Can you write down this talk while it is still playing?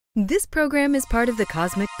This program is part of the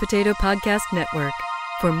Cosmic Potato Podcast Network.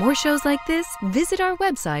 For more shows like this, visit our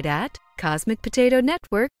website at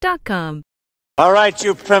cosmicpotatonetwork.com. All right,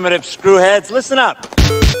 you primitive screwheads, listen up.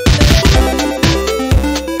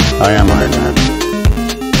 I am Iron Man.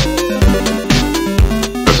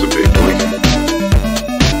 That's a big one.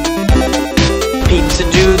 Pizza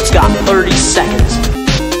Dude's got 30 seconds.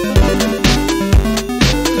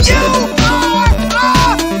 You are a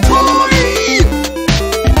toy!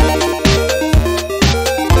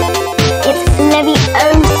 It's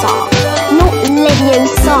Leviosa, not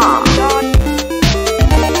Leviosa.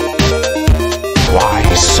 Why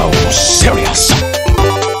so serious?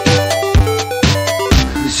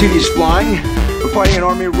 The city's flying. We're fighting an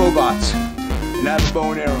army of robots. And I have a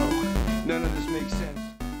bow and arrow. None of this makes sense.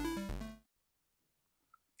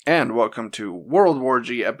 And welcome to World War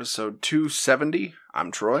G episode 270.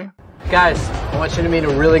 I'm Troy. Guys, I want you to meet a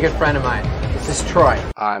really good friend of mine. This is Troy.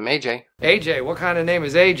 I'm AJ. AJ? What kind of name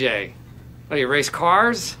is AJ? What, do you race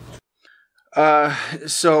cars?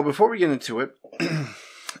 So before we get into it,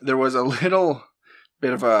 there was a little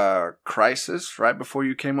bit of a crisis right before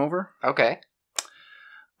you came over. Okay.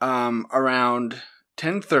 Around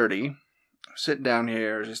 10:30, sitting down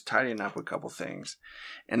here, just tidying up a couple things,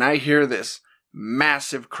 and I hear this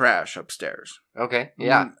massive crash upstairs. Okay,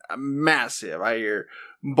 yeah. Massive. I hear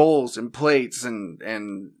bowls and plates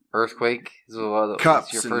and Earthquake is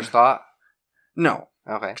cups. Your first thought? No.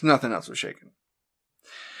 Okay. Nothing else was shaking.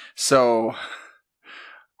 So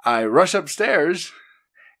I rush upstairs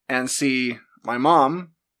and see my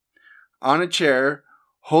mom on a chair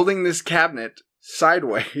holding this cabinet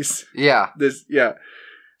sideways. Yeah.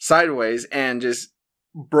 Sideways, and just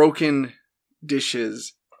broken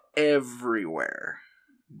dishes everywhere.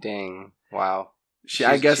 Dang. Wow.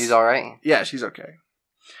 I guess she's all right. Yeah, she's okay.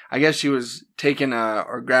 I guess she was taking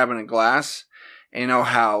or grabbing a glass. And you know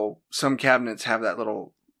how some cabinets have that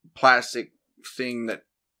little plastic thing that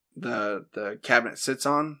the cabinet sits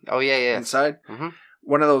on? Oh, yeah. Inside? Mm-hmm.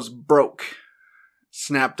 One of those broke.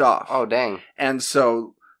 Snapped off. Oh, dang. And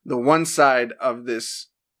so the one side of this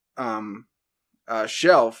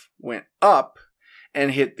shelf went up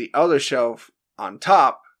and hit the other shelf on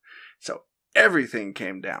top. So everything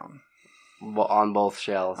came down. On both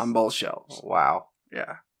shelves. On both shelves. Wow.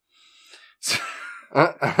 Yeah. So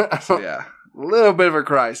yeah. A little bit of a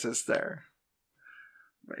crisis there.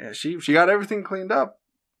 But yeah, she got everything cleaned up.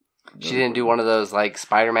 She didn't do one of those like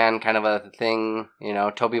Spider-Man kind of a thing, you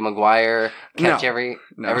know, Tobey Maguire catch every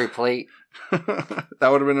plate. That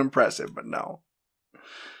would have been impressive, but no.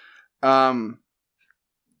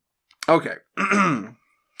 Okay.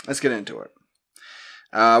 Let's get into it.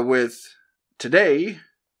 With today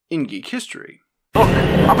in Geek History. Look,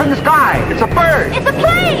 up in the sky! It's a bird! It's a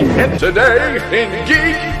plane! It's today in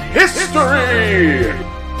Geek History!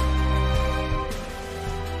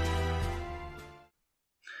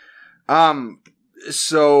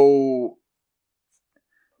 So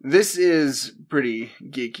this is pretty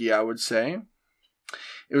geeky, I would say.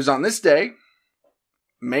 It was on this day,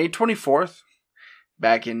 May 24th,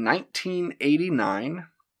 back in 1989,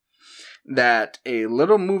 that a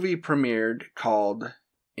little movie premiered called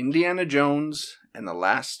Indiana Jones and the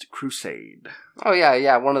Last Crusade. Oh,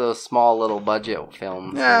 yeah. One of those small little budget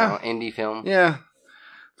films. Yeah. You know, indie film. Yeah.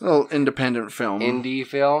 A little independent film. Indie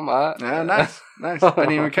film? Yeah, nice. I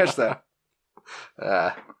didn't even catch that.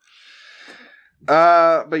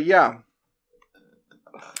 But yeah.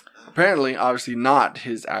 Apparently, obviously not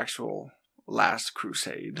his actual last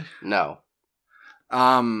crusade. No.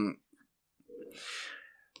 I'm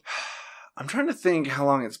trying to think how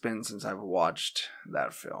long it's been since I've watched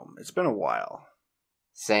that film. It's been a while.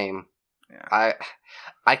 Same. Yeah.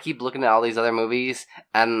 I keep looking at all these other movies,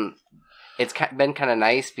 and it's been kind of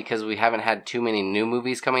nice because we haven't had too many new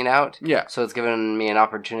movies coming out. Yeah. So it's given me an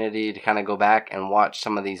opportunity to kind of go back and watch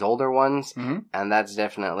some of these older ones, and that's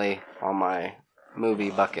definitely on my movie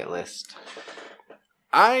bucket list.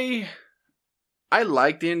 I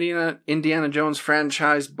like the Indiana Jones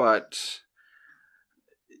franchise, but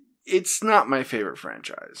it's not my favorite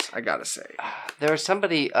franchise, I gotta say. There was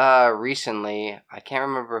somebody recently, I can't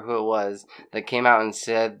remember who it was, that came out and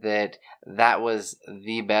said that was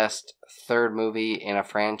the best third movie in a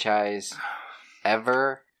franchise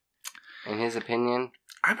ever, in his opinion.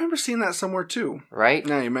 I remember seeing that somewhere too. Right?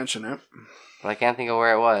 Now you mention it. But I can't think of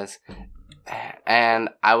where it was. And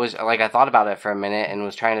I thought about it for a minute and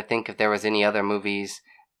was trying to think if there was any other movies,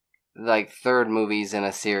 like third movies in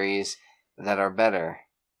a series, that are better.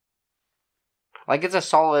 Like, it's a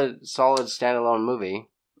solid standalone movie.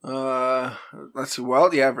 Let's see.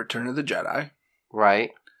 Well, you have Return of the Jedi. Right.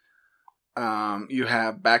 You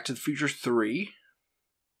have Back to the Future 3.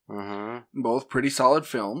 Mm-hmm. Both pretty solid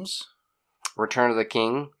films. Return of the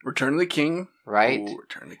King. Return of the King. Right. Ooh,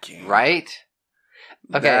 Return of the King. Right?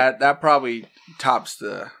 Okay. That probably tops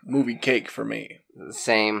the movie cake for me.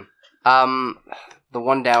 Same. The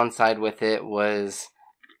one downside with it was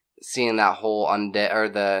seeing that whole undead or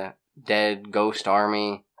the dead ghost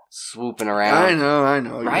army swooping around. I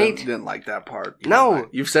know. Right? You didn't like that part. No.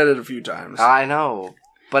 You've said it a few times. I know.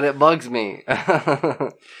 But it bugs me.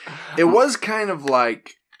 It was kind of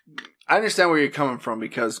like, I understand where you're coming from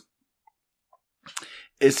because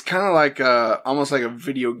it's kind of like almost like a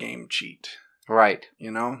video game cheat. Right.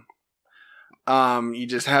 You know? You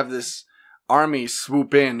just have this army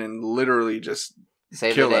swoop in and literally just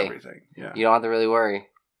Save kill the day. everything. Yeah. You don't have to really worry.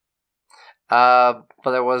 But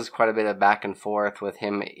there was quite a bit of back and forth with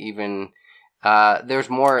him even... there's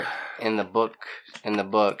more in the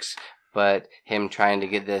books, but him trying to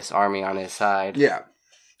get this army on his side. Yeah.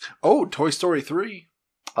 Oh, Toy Story 3.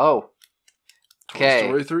 Oh. Okay. Toy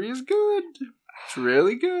Story 3 is good. It's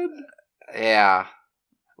really good. Yeah.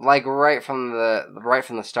 Like right from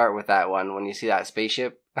the start with that one, when you see that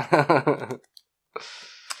spaceship.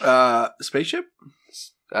 Spaceship?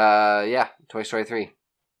 Yeah, Toy Story 3.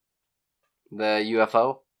 The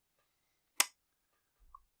UFO?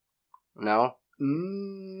 No?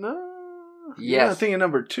 No. Yes. You're not thinking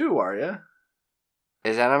number 2, are you?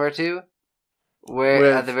 Is that number 2?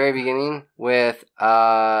 Where at the very beginning with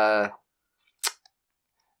Mr.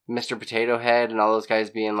 Potato Head and all those guys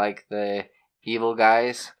being like the evil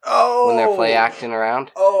guys when they're play acting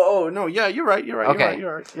around. Oh, no, yeah, you're right. Okay.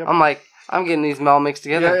 You're right. Yep. I'm like, I'm getting these all mixed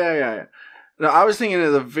together. Yeah. No, I was thinking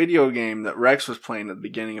of the video game that Rex was playing at the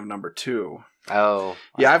beginning of number 2. Oh.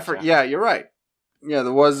 Yeah, you're right. Yeah,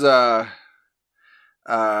 there was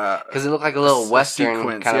because it looked like a little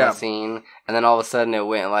western kind of a scene, and then all of a sudden it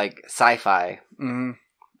went like sci-fi.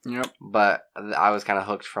 Mm-hmm. Yep. But I was kind of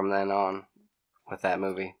hooked from then on with that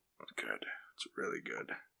movie. It's good. It's really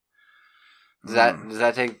good. Does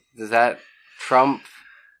that trump?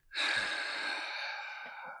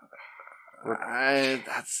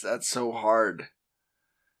 That's so hard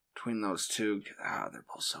between those two. They're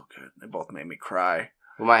both so good. They both made me cry.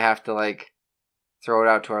 We might have to like throw it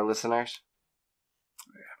out to our listeners.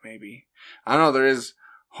 Yeah, maybe. I don't know. There is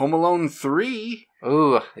Home Alone 3.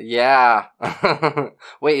 Ooh, yeah.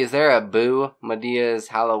 Wait, is there a Boo Medea's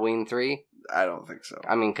Halloween 3? I don't think so.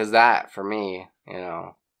 I mean, because that, for me,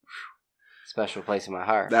 special place in my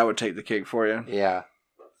heart. That would take the cake for you. Yeah.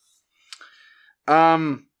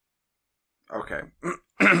 Okay.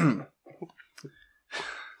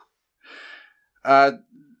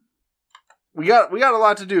 We got a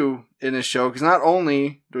lot to do in this show, because not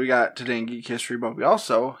only do we got Today in Geek History, but we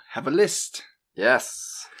also have a list.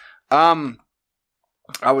 Yes. I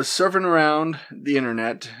was surfing around the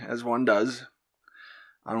internet, as one does,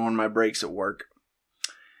 on one of my breaks at work,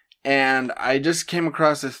 and I just came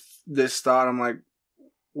across this thought. I'm like,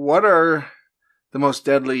 what are the most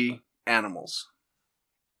deadly animals?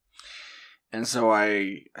 And so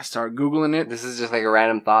I started Googling it. This is just like a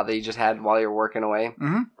random thought that you just had while you're working away?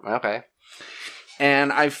 Mm-hmm. Okay.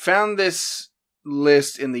 And I found this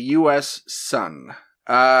list in the U.S. Sun.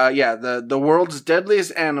 The world's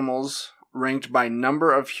deadliest animals ranked by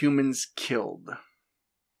number of humans killed.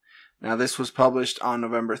 Now, this was published on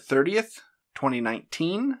November 30th,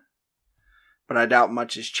 2019, but I doubt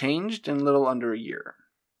much has changed in a little under a year.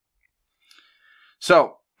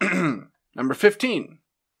 So, number 15,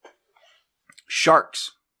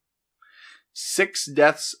 sharks. 6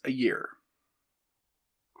 deaths a year.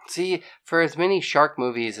 See, for as many shark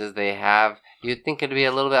movies as they have, you'd think it'd be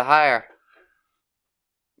a little bit higher.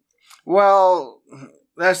 Well,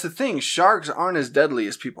 that's the thing. Sharks aren't as deadly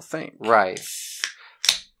as people think. Right.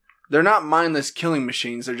 They're not mindless killing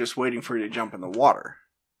machines. They're just waiting for you to jump in the water.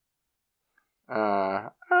 I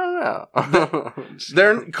don't know.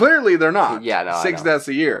 They're not. Yeah, no, 6 deaths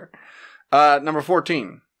a year. Number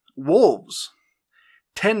 14, wolves.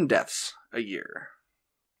 10 deaths a year.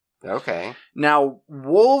 Okay. Now,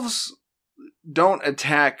 wolves don't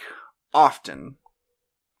attack often.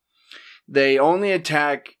 They only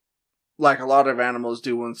attack like a lot of animals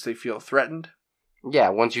do once they feel threatened. Yeah,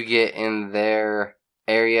 once you get in their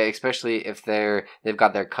area, especially if they've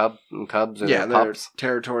got their cubs or their pups. Their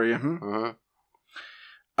territory. Mm-hmm.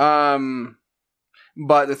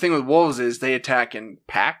 But the thing with wolves is they attack in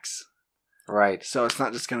packs. Right. So it's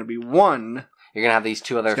not just going to be one. You're going to have these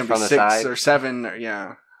 2 others from the 6 side. or 7,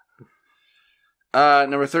 yeah.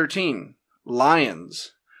 Number 13,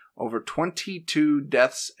 lions. Over 22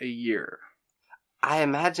 deaths a year. I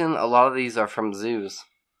imagine a lot of these are from zoos.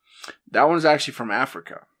 That one's actually from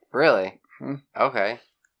Africa. Really? Mm-hmm. Okay.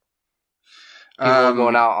 People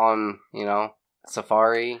going out on,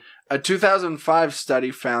 safari. A 2005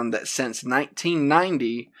 study found that since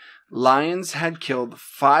 1990, lions had killed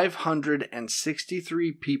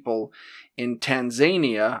 563 people in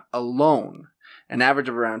Tanzania alone, an average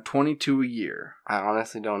of around 22 a year. I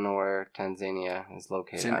honestly don't know where Tanzania is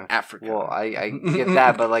located. It's in Africa. Well, I get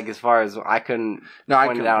that, but as far as I couldn't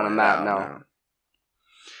point it out on a map,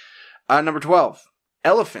 no. Number 12,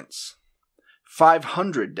 elephants.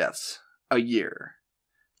 500 deaths a year.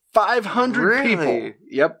 500 people.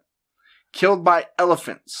 Yep. Killed by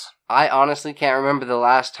elephants. I honestly can't remember the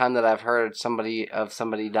last time that I've heard somebody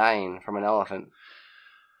dying from an elephant.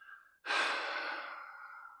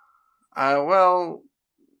 Well,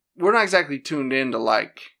 we're not exactly tuned into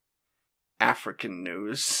African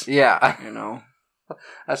news. Yeah.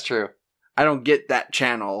 That's true. I don't get that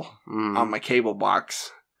channel on my cable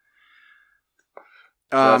box.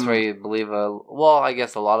 So that's where you believe I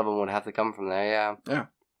guess a lot of them would have to come from there, yeah.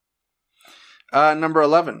 Yeah. Number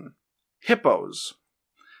 11. Hippos.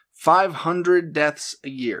 500 deaths a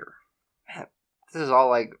year. Man, this is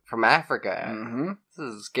all from Africa. Mm-hmm.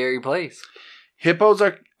 This is a scary place. Hippos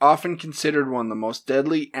are often considered one of the most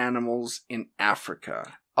deadly animals in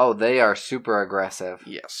Africa. Oh, they are super aggressive.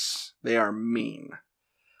 Yes. They are mean.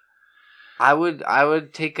 I would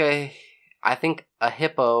take I think a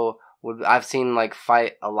hippo I've seen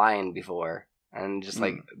fight a lion before and just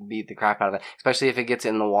beat the crap out of it, especially if it gets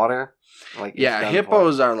in the water.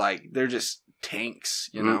 Hippos are they're just tanks,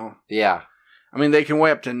 you know. Yeah, I mean they can weigh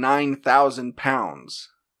up to 9,000 pounds.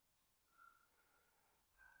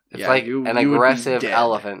 It's an aggressive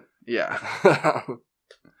elephant. Yeah.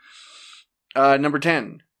 Number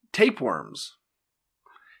 10, tapeworms.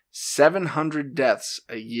 700 deaths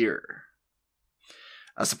a year.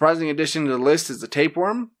 A surprising addition to the list is the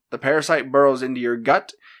tapeworm. The parasite burrows into your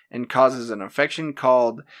gut and causes an infection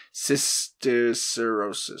called Cirrhosis.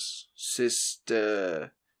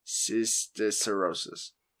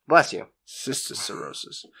 Cirrhosis. Bless you.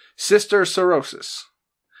 Cirrhosis. Cirrhosis.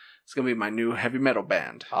 It's going to be my new heavy metal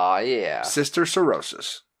band. Oh, yeah.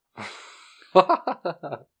 Cirrhosis.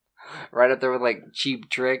 Right up there with Cheap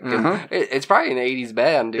Trick. And it's probably an 80s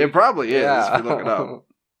band, dude. It probably is if you look it up.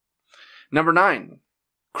 Number 9.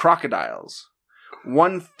 Crocodiles.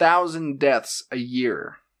 1,000 deaths a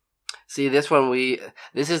year. See, this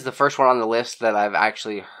is the first one on the list that I've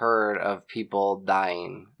actually heard of people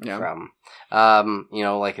dying from.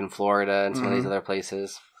 In Florida and some of these other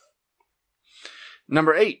places.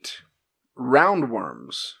 Number 8.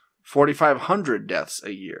 Roundworms. 4,500 deaths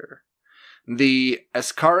a year. The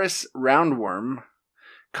Ascaris roundworm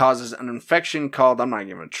causes an infection called, I'm not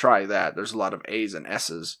even going to try that. There's a lot of A's and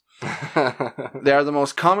S's. They are the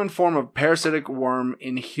most common form of parasitic worm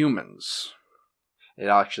in humans. It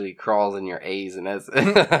actually crawls in your A's and S's.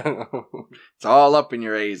 It's all up in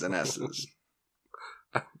your A's and S's.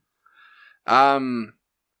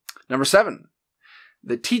 Number 7.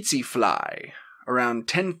 The tsetse fly. Around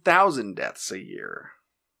 10,000 deaths a year.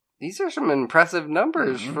 These are some impressive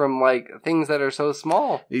numbers from things that are so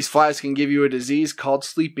small. These flies can give you a disease called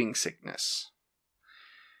sleeping sickness.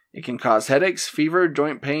 It can cause headaches, fever,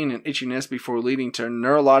 joint pain, and itchiness before leading to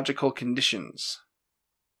neurological conditions.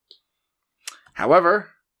 However,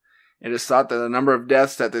 it is thought that the number of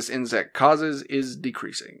deaths that this insect causes is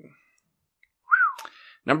decreasing.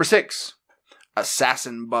 Number 6.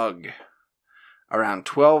 Assassin bug. Around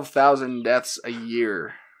 12,000 deaths a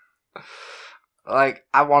year. I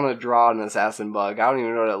want to draw an assassin bug. I don't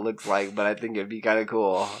even know what it looks like, but I think it'd be kind of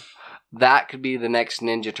cool. That could be the next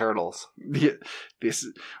Ninja Turtles.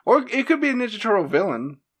 Or it could be a Ninja Turtle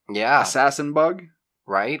villain. Yeah. Assassin bug.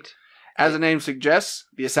 Right? As the name suggests,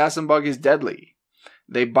 the assassin bug is deadly.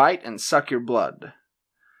 They bite and suck your blood.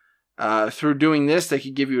 Through doing this, they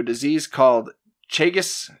could give you a disease called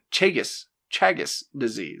Chagas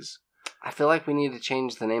disease. I feel like we need to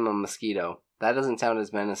change the name of mosquito. That doesn't sound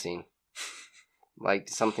as menacing.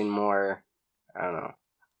 Something more, I don't know,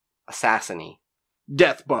 assassin-y.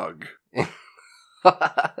 Death bug.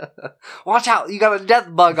 Watch out, you got a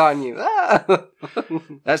death bug on you.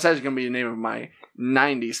 That's actually going to be the name of my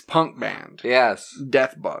 90s punk band. Yes.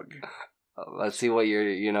 Death bug. Let's see what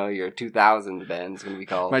your 2000 band's going to be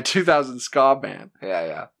called. My 2000 ska band.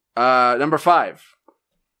 Yeah. Number 5.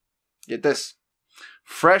 Get this.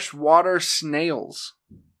 Freshwater snails.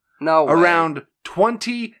 No way. Around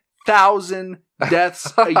 20,000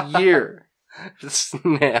 deaths a year.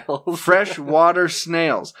 Snails. Freshwater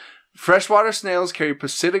snails. Freshwater snails carry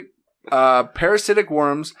parasitic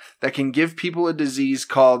worms that can give people a disease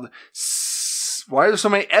called... Why are there so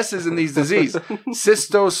many S's in these diseases?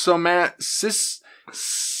 Schistosomiasis.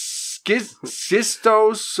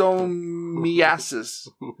 Schistosomiasis.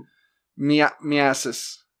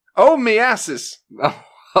 Miasis. Oh, miasis.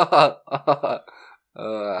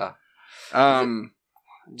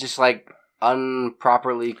 Just like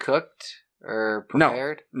improperly cooked or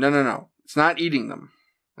prepared? No. It's not eating them.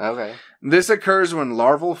 Okay. This occurs when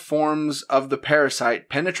larval forms of the parasite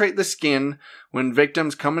penetrate the skin when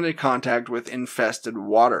victims come into contact with infested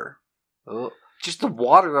water. Oh, just the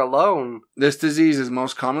water alone. This disease is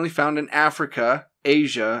most commonly found in Africa,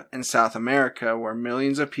 Asia, and South America, where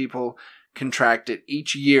millions of people contract it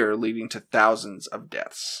each year, leading to thousands of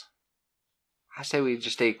deaths. I say we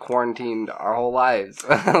just stay quarantined our whole lives.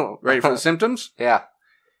 Ready for the symptoms? Yeah.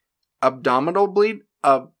 Abdominal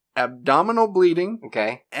bleeding,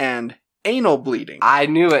 okay, and anal bleeding. I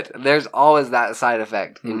knew it. There's always that side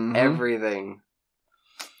effect in everything.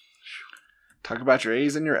 Talk about your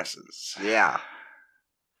A's and your S's. Yeah.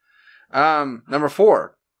 Number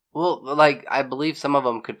 4. Well, like, I believe some of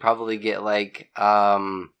them could probably get, like,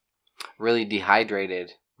 really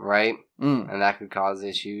dehydrated, right? And that could cause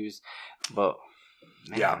issues. But,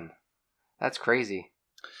 man, yeah, that's crazy.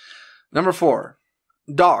 Number 4.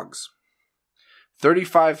 Dogs.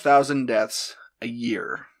 35,000 deaths a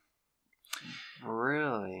year.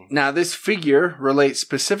 Really? Now, this figure relates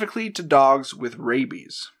specifically to dogs with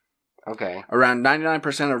rabies. Okay. Around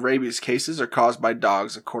 99% of rabies cases are caused by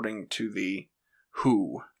dogs, according to the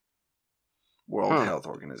WHO, World Health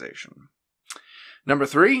Organization. Number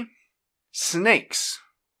 3, snakes.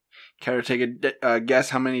 Care to take a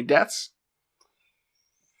guess how many deaths?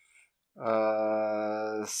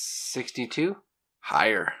 62?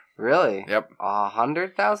 Higher. Really? Yep.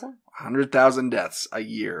 100,000? 100,000 deaths a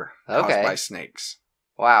year caused by snakes.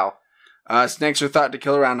 Wow. Snakes are thought to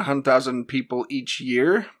kill around 100,000 people each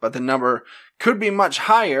year, but the number could be much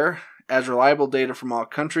higher, as reliable data from all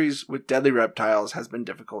countries with deadly reptiles has been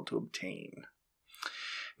difficult to obtain.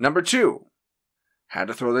 Number 2. Had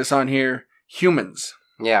to throw this on here. Humans.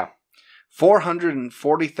 Yeah.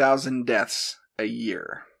 440,000 deaths a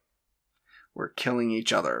year. We're killing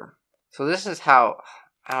each other. So this is how,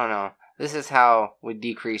 I don't know, this is how we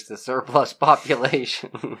decrease the surplus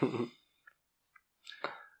population.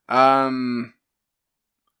 Worryingly,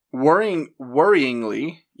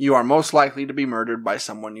 you are most likely to be murdered by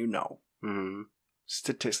someone you know. Mm-hmm.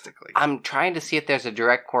 Statistically. I'm trying to see if there's a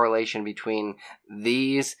direct correlation between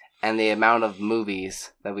these and the amount of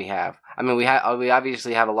movies that we have. I mean, we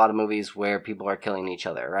obviously have a lot of movies where people are killing each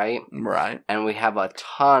other, right? Right. And we have a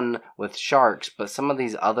ton with sharks, but some of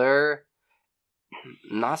these other,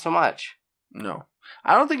 not so much. No.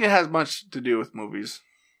 I don't think it has much to do with movies.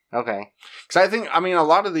 Okay. Because a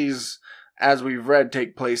lot of these, as we've read,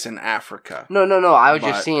 take place in Africa. No. I was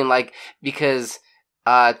just seeing, like, because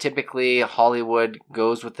typically Hollywood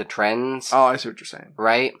goes with the trends. Oh, I see what you're saying.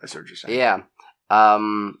 Right? I see what you're saying. Yeah.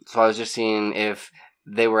 So I was just seeing if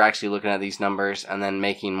they were actually looking at these numbers and then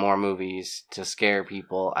making more movies to scare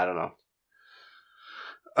people. I don't know.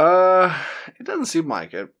 It doesn't seem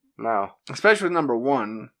like it. No. Especially with number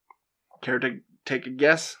 1. Care to take a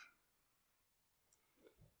guess?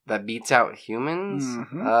 That beats out humans?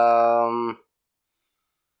 Mm-hmm.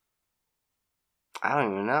 I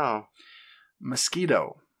don't even know.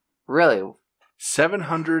 Mosquito. Really?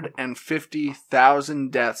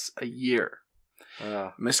 750,000 deaths a year.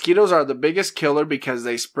 Mosquitoes are the biggest killer because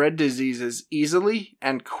they spread diseases easily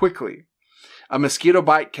and quickly. A mosquito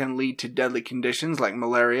bite can lead to deadly conditions like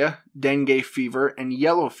malaria, dengue fever, and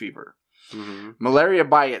yellow fever. Mm-hmm. Malaria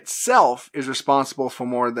by itself is responsible for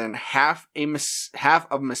more than half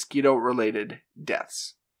of mosquito-related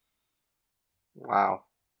deaths. Wow.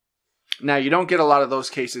 Now, you don't get a lot of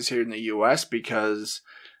those cases here in the U.S. because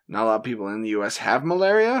not a lot of people in the U.S. have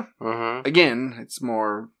malaria. Mm-hmm. Again, it's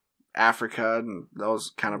more Africa and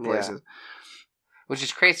those kind of places. Yeah. Which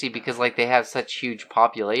is crazy because, like, they have such huge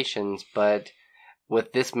populations, but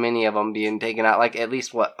with this many of them being taken out, like, at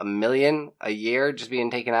least, 1 million a year just being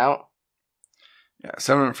taken out? Yeah,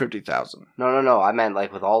 750,000. No. I meant,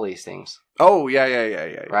 like, with all these things. Oh, yeah.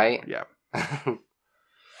 Right? Yeah.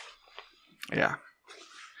 Yeah.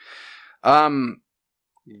 You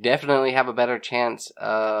definitely have a better chance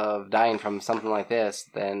of dying from something like this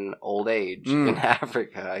than old age in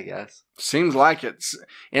Africa, I guess. Seems like it.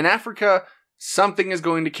 In Africa, something is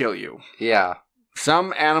going to kill you. Yeah.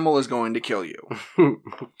 Some animal is going to kill you.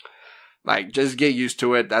 Like, just get used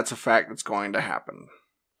to it. That's a fact that's going to happen.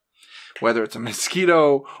 Whether it's a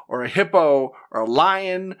mosquito, or a hippo, or a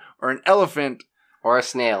lion, or an elephant. Or a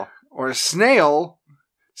snail. Or a snail,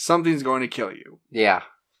 something's going to kill you. Yeah.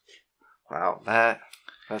 Wow,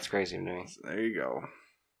 that's crazy to me. There you go.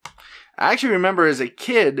 I actually remember as a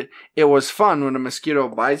kid, it was fun when a mosquito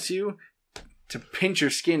bites you to pinch your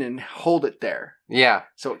skin and hold it there. Yeah.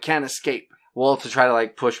 So it can't escape. Well, to try to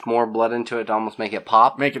like push more blood into it to almost make it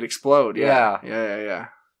pop. Make it explode. Yeah.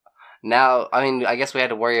 Now, I mean, I guess we had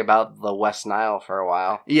to worry about the West Nile for a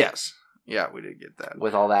while. Yes. Yeah, we did get that.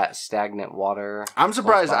 With all that stagnant water. I'm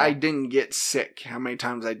surprised I didn't get sick how many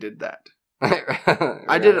times I did that.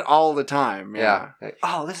 I did it all the time. Yeah. Like,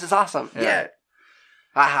 oh, this is awesome. Yeah.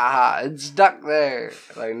 Ha ha ha. It's stuck there.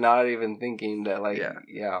 Like, not even thinking that, like,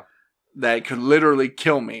 yeah. That it could literally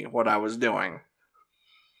kill me, what I was doing.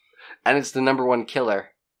 And it's the #1 killer.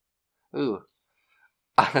 Ooh.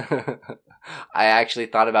 I actually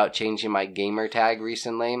thought about changing my gamer tag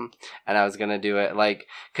recently, and I was gonna do it, like,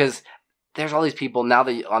 because there's all these people, now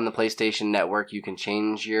that on the PlayStation Network you can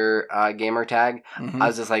change your gamer tag, I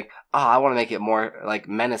was just like, oh, I want to make it more, like,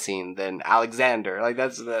 menacing than Alexander. Like,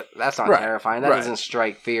 that's not terrifying. That doesn't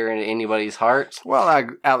strike fear into anybody's heart. Well,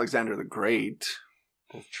 Alexander the Great.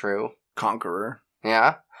 True. Conqueror.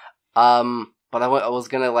 Yeah. But I was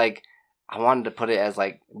gonna, like, I wanted to put it as,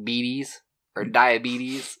 like, Beaties. Or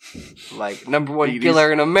diabetes, like #1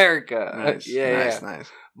 killer in America. Nice,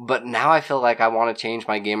 nice. But now I feel like I want to change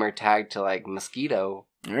my gamer tag to like mosquito.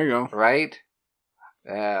 There you go. Right?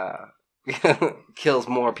 Yeah. Kills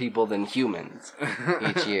more people than humans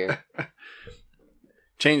each year.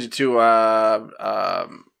 Change it to I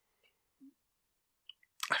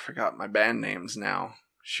forgot my band names now.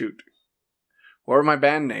 Shoot. What are my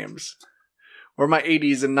band names? What are my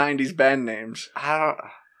 80s and 90s band names? I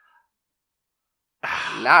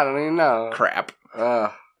don't even know. Crap.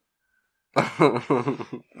 I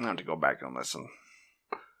have to go back and listen.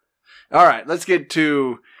 All right, let's get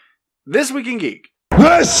to This Week in Geek.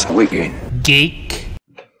 This Week in Geek.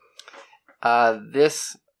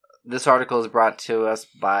 This article is brought to us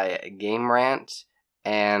by Game Rant,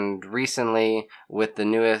 and recently with the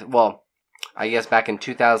newest, well, I guess back in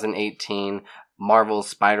 2018, Marvel's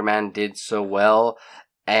Spider-Man did so well,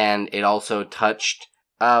 and it also touched,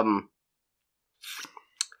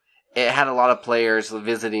 it had a lot of players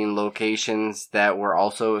visiting locations that were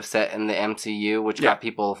also set in the MCU, which got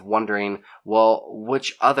people wondering, well,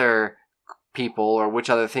 which other people or which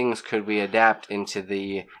other things could we adapt into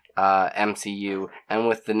the MCU? And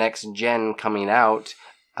with the next gen coming out,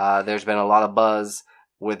 there's been a lot of buzz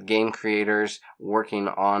with game creators working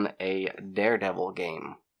on a Daredevil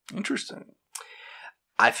game. Interesting.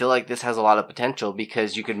 I feel like this has a lot of potential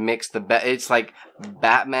because you could mix it's like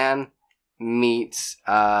Batman meets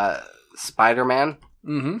Spider-Man,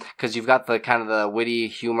 because you've got the kind of the witty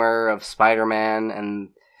humor of Spider-Man,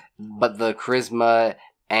 but the charisma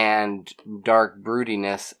and dark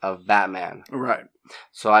broodiness of Batman. Right.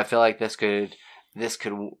 So I feel like this could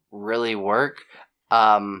really work.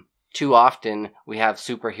 Too often we have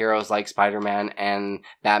superheroes like Spider-Man and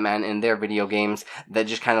Batman in their video games that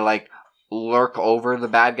just kind of like lurk over the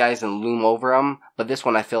bad guys and loom over them. But this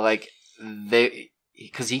one, I feel like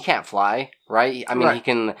because he can't fly, right? I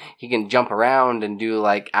mean, he can jump around and do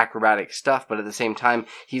like acrobatic stuff, but at the same time,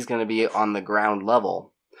 he's going to be on the ground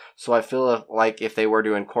level. So I feel like if they were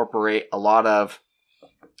to incorporate a lot of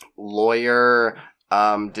lawyer,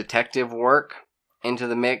 detective work into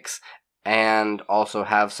the mix, and also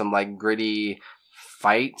have some like gritty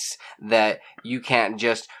fights that you can't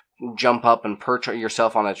just jump up and perch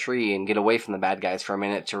yourself on a tree and get away from the bad guys for a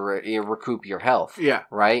minute to recoup your health. Yeah.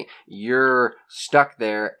 Right? You're stuck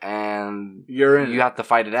there and you have to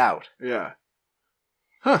fight it out. Yeah.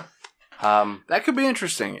 Huh. That could be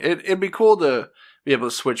interesting. It'd be cool to be able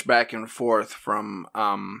to switch back and forth from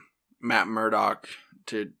Matt Murdock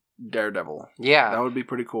to Daredevil. Yeah. That would be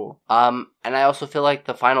pretty cool. And I also feel like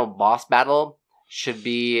the final boss battle should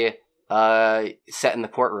be set in the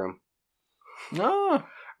courtroom. No.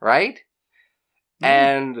 Right?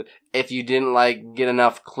 And if you didn't like get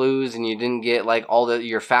enough clues and you didn't get like all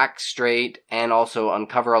your facts straight and also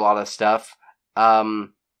uncover a lot of stuff,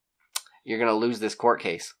 you're gonna lose this court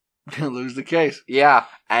case. You're gonna lose the case. Yeah,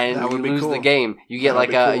 and that you lose the game. You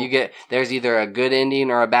get there's either a good ending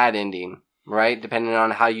or a bad ending, right? Depending on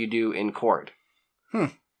how you do in court. I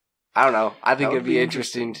don't know. I think it'd be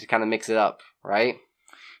interesting to kind of mix it up, right?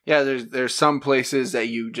 Yeah, there's some places that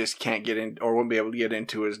you just can't get in or won't be able to get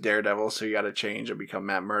into as Daredevil, so you got to change and become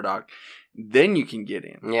Matt Murdock. Then you can get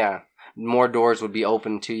in. Yeah, more doors would be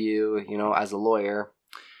open to you, as a lawyer.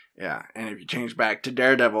 Yeah, and if you change back to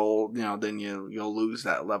Daredevil, then you'll lose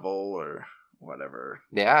that level or whatever.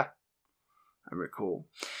 Yeah, that'd be cool.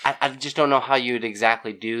 I just don't know how you'd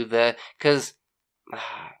exactly do because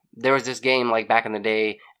there was this game like back in the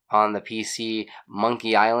day on the PC,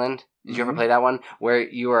 Monkey Island. Did you ever play that one? Where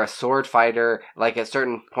you were a sword fighter, like at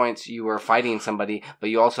certain points you were fighting somebody, but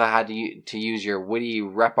you also had to use your witty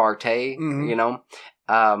repartee, you know,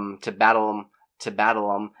 to battle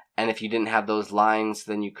them. And if you didn't have those lines,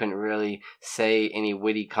 then you couldn't really say any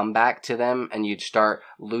witty comeback to them, and you'd start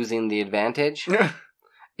losing the advantage.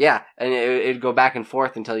 Yeah, and it'd go back and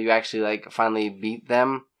forth until you actually like finally beat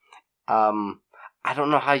them. I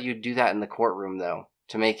don't know how you do that in the courtroom though,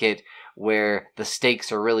 to make it where the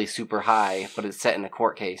stakes are really super high, but it's set in a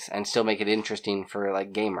court case, and still make it interesting for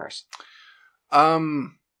like gamers.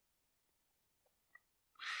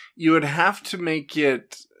 You would have to make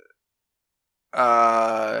it.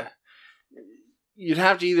 You'd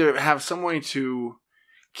have to either have some way to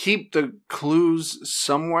keep the clues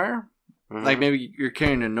somewhere, like maybe you're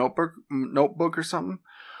carrying a notebook or something,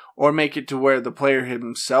 or make it to where the player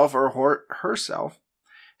himself or herself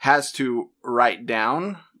has to write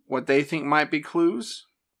down what they think might be clues.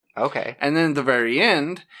 Okay. And then at the very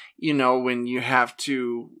end, you know, when you have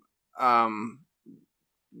to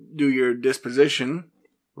do your disposition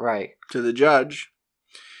right to the judge,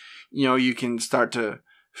 you know, you can start to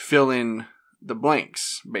fill in the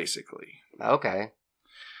blanks, basically. Okay.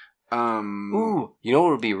 Ooh, you know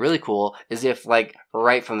what would be really cool is if, like,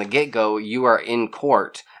 right from the get-go, you are in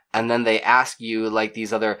court, and then they ask you, like,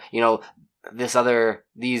 these other, you know, these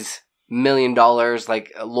 $1 million,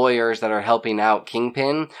 like, lawyers that are helping out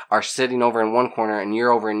Kingpin are sitting over in one corner, and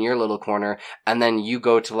you're over in your little corner, and then you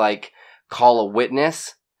go to, like, call a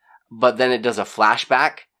witness, but then it does a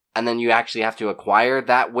flashback, and then you actually have to acquire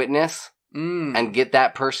that witness and get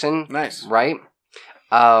that person. Nice. Right?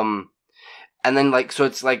 And then, like, so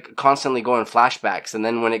it's, like, constantly going flashbacks. And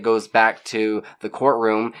then when it goes back to the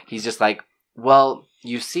courtroom, he's just like, well,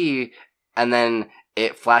 you see, and then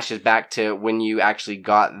it flashes back to when you actually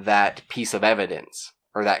got that piece of evidence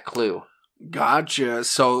or that clue. Gotcha.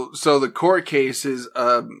 So the court case is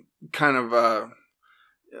kind of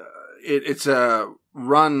it's a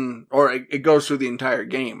run, or it goes through the entire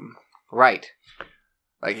game. Right.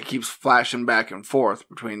 Like, it keeps flashing back and forth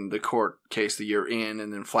between the court case that you're in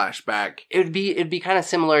and then flashback. It'd be kind of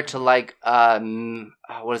similar to, like,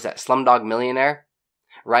 what is that, Slumdog Millionaire?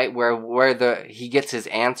 Right? Where he gets his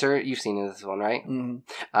answer. You've seen this one, right?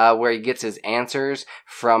 Mm-hmm. Where he gets his answers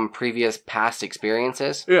from previous past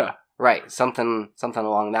experiences. Yeah. Right. Something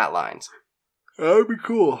along that lines. That would be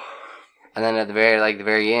cool. And then at the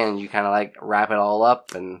very end, you kind of, like, wrap it all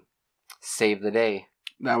up and save the day.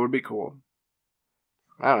 That would be cool.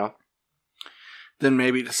 I don't know. Then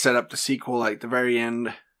maybe to set up the sequel, like the very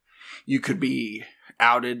end, you could be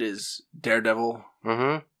outed as Daredevil.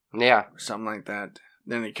 Mm-hmm. Yeah. Or something like that.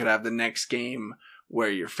 Then you could have the next game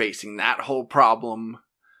where you're facing that whole problem.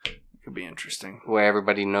 It could be interesting. Where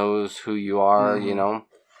everybody knows who you are, you know.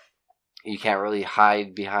 You can't really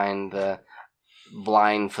hide behind the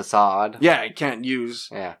blind facade. Yeah, you can't use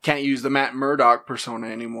the Matt Murdock persona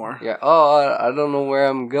anymore. Yeah. Oh, I don't know where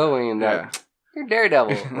I'm going. Yeah. You're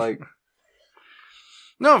Daredevil. Like,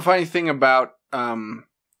 no, funny thing about I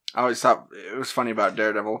always thought it was funny about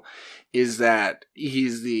Daredevil is that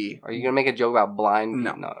he's the. Are you gonna make a joke about blind?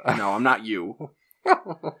 No, I'm not you.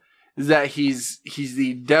 Is that he's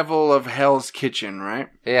the devil of Hell's Kitchen, right?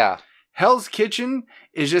 Yeah. Hell's Kitchen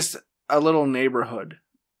is just a little neighborhood,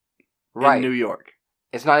 in New York.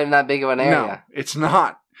 It's not even that big of an area. No, it's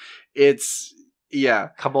not. It's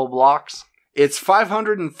couple blocks. It's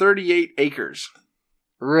 538 acres.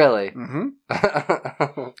 Really?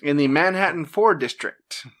 Mm-hmm. In the Manhattan 4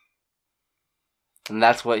 district. And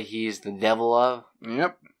that's what he's the devil of?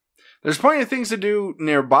 Yep. There's plenty of things to do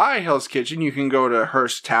nearby Hell's Kitchen. You can go to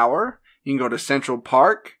Hearst Tower. You can go to Central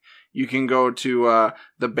Park. You can go to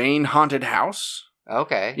the Bane Haunted House.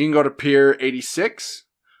 Okay. You can go to Pier 86,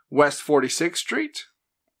 West 46th Street.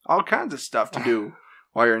 All kinds of stuff to do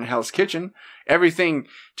while you're in Hell's Kitchen. Everything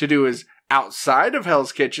to do is outside of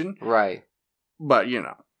Hell's Kitchen. Right. But, you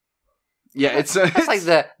know. Yeah, it's like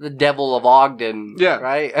the devil of Ogden. Yeah.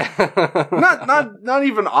 Right? not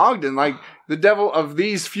even Ogden, like the devil of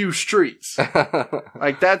these few streets.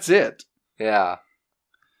 Like, that's it. Yeah.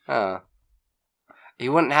 He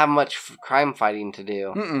wouldn't have much crime fighting to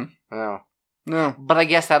do. Mm-mm. No. But I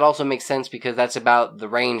guess that also makes sense because that's about the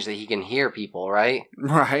range that he can hear people, right?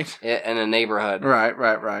 Right. In a neighborhood.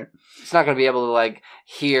 Right. He's not going to be able to, like,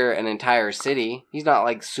 hear an entire city. He's not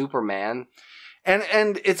like Superman.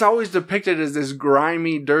 And it's always depicted as this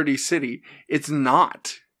grimy, dirty city. It's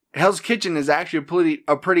not. Hell's Kitchen is actually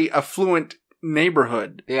a pretty affluent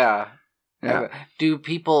neighborhood. Yeah. Yeah. Do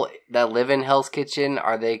people that live in Hell's Kitchen,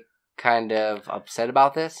 are they kind of upset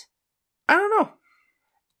about this? I don't know.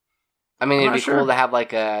 I mean, it'd be cool to have,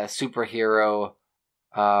 like, a superhero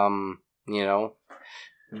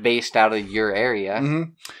based out of your area.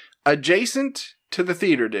 Mm-hmm. Adjacent to the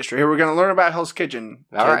theater district. Here, we're going to learn about Hell's Kitchen.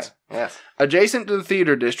 All right. Yes. Adjacent to the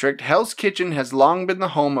theater district, Hell's Kitchen has long been the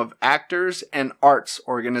home of actors and arts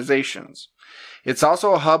organizations. It's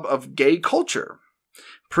also a hub of gay culture.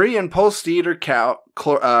 Pre- and post-theater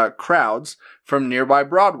crowds from nearby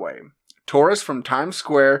Broadway, tourists from Times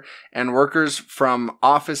Square, and workers from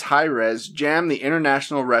office high-res jam the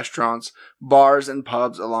international restaurants, bars, and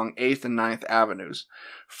pubs along 8th and 9th Avenues.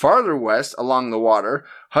 Farther west, along the water,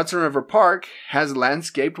 Hudson River Park has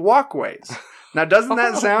landscaped walkways. Now, doesn't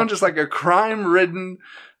that sound just like a crime-ridden,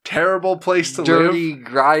 terrible place to live? Dirty,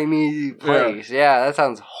 grimy place. Yeah, that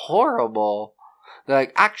sounds horrible. They're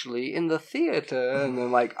like, actually, in the theater. And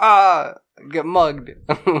then like, get mugged.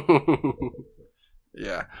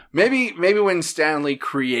 Yeah. Maybe when Stanley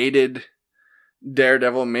created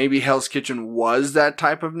Daredevil, maybe Hell's Kitchen was that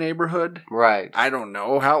type of neighborhood. Right. I don't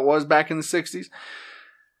know how it was back in the 60s.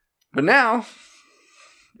 But now,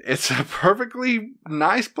 it's a perfectly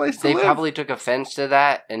nice place to live. They probably took offense to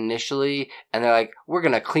that initially, and they're like, we're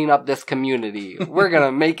going to clean up this community. We're going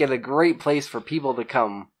to make it a great place for people to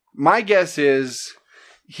come. My guess is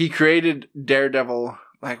he created Daredevil,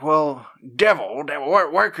 like, well, Devil,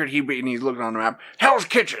 where could he be? And he's looking on the map. Hell's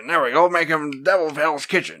Kitchen, there we go, make him Devil of Hell's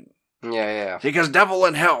Kitchen. Yeah. Because Devil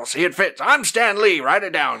in Hell, see, it fits. I'm Stan Lee, write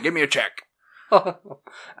it down, give me a check.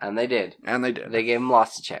 And they did. They gave him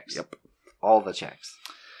lots of checks. Yep. All the checks.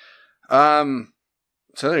 So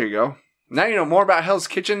there you go. Now you know more about Hell's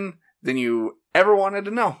Kitchen than you ever wanted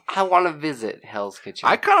to know. I want to visit Hell's Kitchen.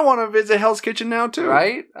 I kind of want to visit Hell's Kitchen now, too.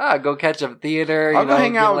 Right? Go catch a theater. I'll go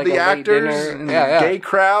hang out with the actors and the gay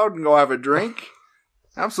crowd and go have a drink.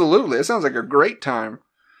 Absolutely. It sounds like a great time.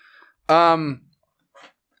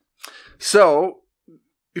 So,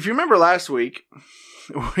 if you remember last week,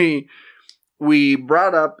 we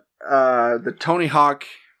brought up the Tony Hawk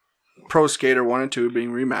Pro Skater 1 and 2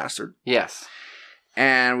 being remastered. Yes.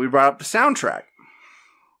 And we brought up the soundtrack.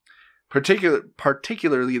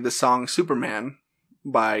 Particularly the song Superman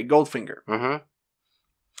by Goldfinger. Mm-hmm.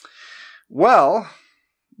 Well,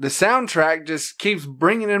 the soundtrack just keeps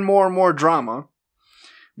bringing in more and more drama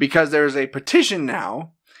because there's a petition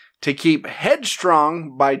now to keep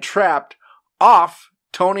Headstrong by Trapped off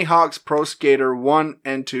Tony Hawk's Pro Skater 1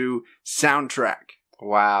 and 2 soundtrack.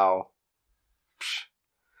 Wow.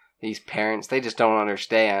 These parents, they just don't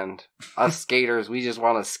understand. Us skaters, we just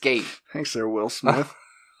want to skate. Thanks there, Will Smith.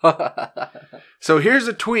 So here's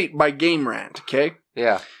a tweet by Game Rant, okay?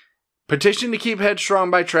 Yeah. Petition to keep Headstrong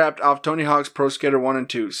by Trapped off Tony Hawk's Pro Skater 1 and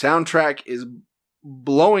 2. Soundtrack is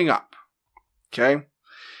blowing up. Okay?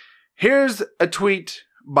 Here's a tweet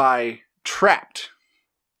by Trapped.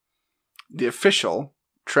 The official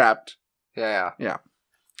Trapped. Yeah.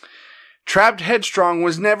 Trapped Headstrong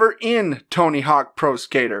was never in Tony Hawk Pro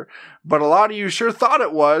Skater, but a lot of you sure thought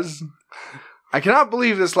it was. I cannot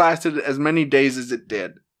believe this lasted as many days as it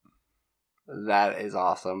did. That is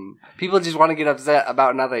awesome. People just want to get upset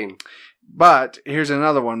about nothing. But here's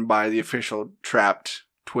another one by the official Trapped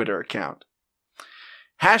Twitter account.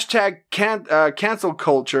 Hashtag cancel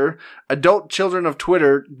culture. Adult children of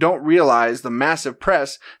Twitter don't realize the massive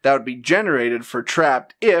press that would be generated for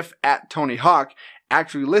Trapped if @Tony Hawk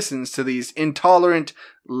actually listens to these intolerant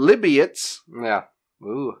Libyats. Yeah.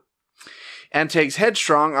 Ooh. And takes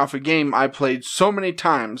Headstrong off a game I played so many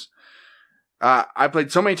times. I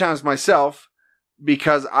played so many times myself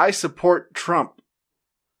because I support Trump.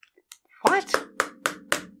 What?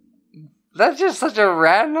 That's just such a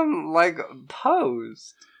random,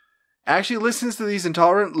 post. Actually listens to these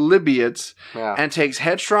intolerant Libyats and takes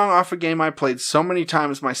Headstrong off a game I played so many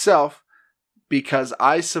times myself because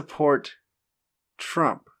I support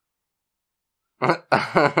Trump.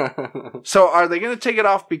 So are they going to take it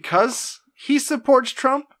off because he supports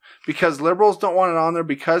Trump? Because liberals don't want it on there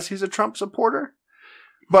because he's a Trump supporter?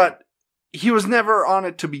 But he was never on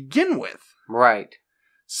it to begin with. Right.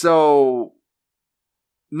 So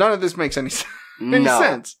none of this makes any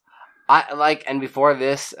sense. And before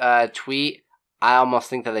this tweet, I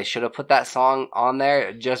almost think that they should have put that song on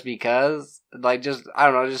there just because, I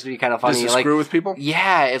don't know, just to be kind of funny. Just to screw with people?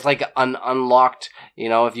 Yeah, it's like an unlocked,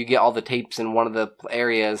 if you get all the tapes in one of the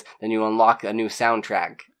areas, then you unlock a new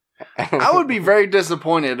soundtrack. I would be very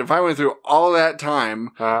disappointed if I went through all that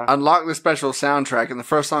time, unlocked the special soundtrack, and the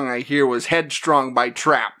first song I hear was Headstrong by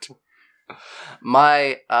Trapped.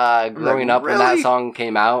 My, growing up when that song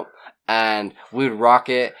came out, and we would rock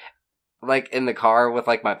it, in the car with,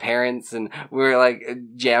 my parents, and we were,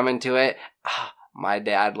 jamming to it. My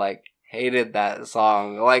dad, hated that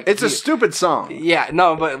song. Like, it's a stupid song. Yeah,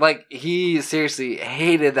 no, but like he seriously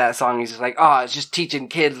hated that song. He's just like, oh, it's just teaching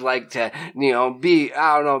kids like to,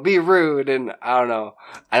 be rude, and I don't know.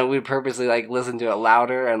 And we purposely like listen to it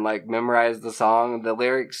louder and like memorize the song, the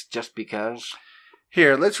lyrics, just because.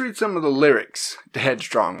 Here, let's read some of the lyrics to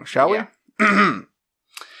Headstrong, shall we?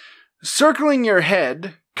 Circling your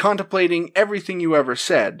head, contemplating everything you ever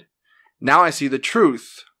said. Now I see the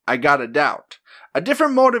truth, I got a doubt. A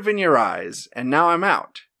different motive in your eyes, and now I'm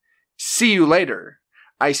out. See you later.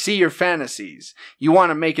 I see your fantasies. You want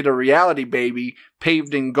to make it a reality, baby,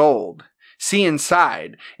 paved in gold. See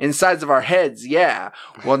insides of our heads, yeah.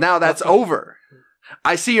 Well, now that's over.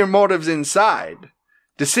 I see your motives inside.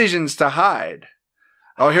 Decisions to hide.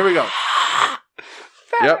 Oh, here we go.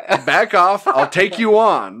 Yep, back off, I'll take you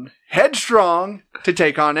on. Headstrong to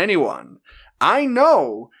take on anyone. I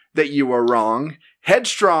know that you are wrong.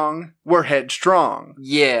 Headstrong, we're headstrong.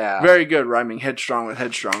 Yeah. Very good, rhyming headstrong with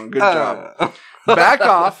headstrong. Good job. Back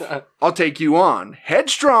off, I'll take you on.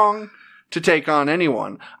 Headstrong to take on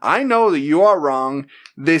anyone. I know that you are wrong.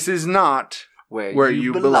 This is not where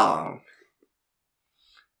you belong.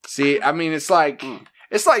 See, I mean, it's like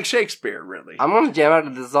Shakespeare, really. I'm gonna jam out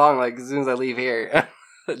of the song like as soon as I leave here.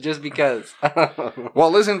 Just because.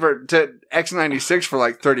 Well, listen to X96 for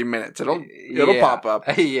like 30 minutes. It'll pop up.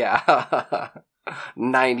 Yeah.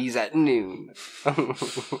 90s at noon.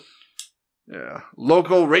 Yeah.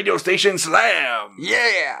 Local radio station slam.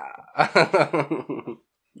 Yeah.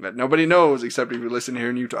 That nobody knows except if you listen here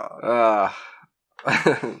in Utah.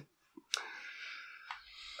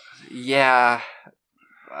 Yeah.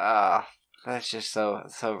 That's just so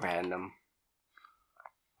random.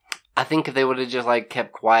 I think if they would have just like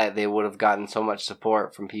kept quiet, they would have gotten so much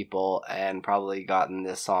support from people and probably gotten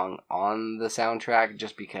this song on the soundtrack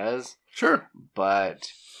just because. Sure. But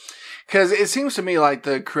because it seems to me like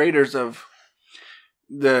the creators of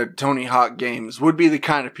the Tony Hawk games would be the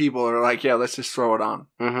kind of people that are like, yeah, let's just throw it on.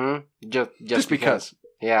 Mm-hmm. Just because.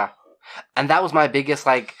 Yeah. And that was my biggest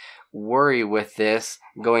like worry with this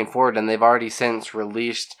going forward, and they've already since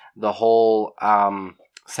released the whole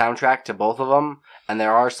soundtrack to both of them, and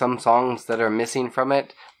there are some songs that are missing from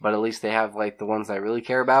it, but at least they have like the ones I really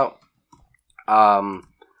care about.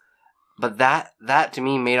 But that to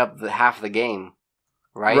me made up half of the game,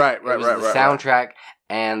 right? Right. It was the soundtrack,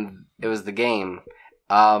 and it was the game.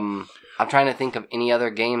 I'm trying to think of any other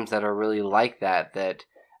games that are really like that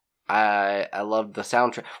I love the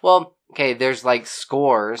soundtrack. Well, okay, there's like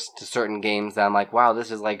scores to certain games that I'm like, wow,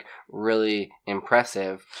 this is like really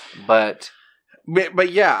impressive, but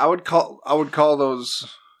yeah, I would call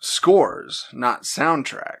those scores, not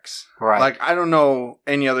soundtracks. Right. Like, I don't know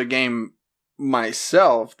any other game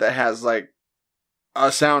myself that has like a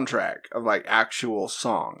soundtrack of like actual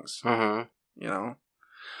songs. Mm-hmm. You know?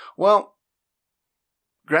 Well,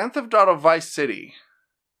 Grand Theft Auto Vice City.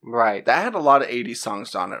 Right. That had a lot of 80s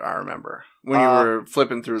songs on it, I remember. When you were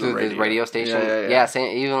flipping through the radio station. Yeah.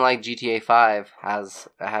 Same, even like GTA 5 has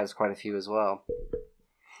quite a few as well.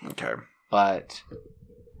 Okay. But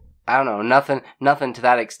I don't know, nothing to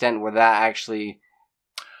that extent where that actually.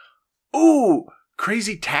 Ooh,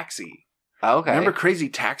 Crazy Taxi. Oh, okay. Remember Crazy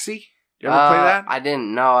Taxi? You ever play that? I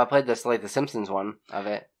didn't know. I played this like the Simpsons one of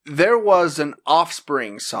it. There was an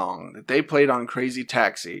Offspring song that they played on Crazy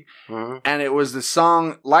Taxi, and it was the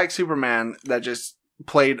song like Superman that just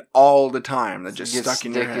played all the time. That just stuck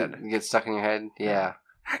in your head. Gets stuck in your head. Yeah.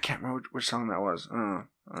 I can't remember which song that was. I don't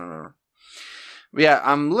remember. But yeah,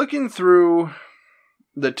 I'm looking through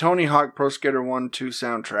the Tony Hawk Pro Skater 1-2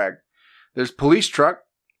 soundtrack. There's Police Truck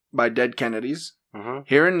by Dead Kennedys.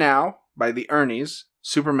 Here and Now by the Ernies.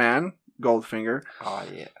 Superman, Goldfinger. Oh,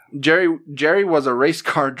 yeah. Jerry Was a Race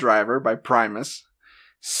Car Driver by Primus.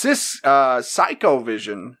 Psycho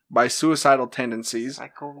Vision by Suicidal Tendencies.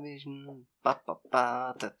 Psycho Vision.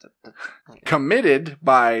 Committed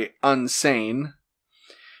by Unsane.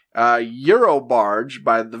 Eurobarge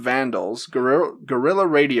by The Vandals. Guerrilla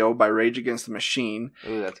Radio by Rage Against the Machine.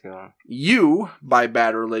 Ooh, that's a good one. You by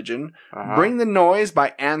Bad Religion. Bring the Noise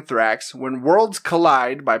by Anthrax. When Worlds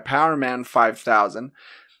Collide by Power Man 5000.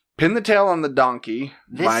 Pin the Tail on the Donkey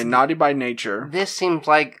by Naughty by Nature. This seems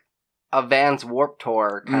like a Vans Warped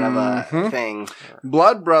Tour kind of a thing.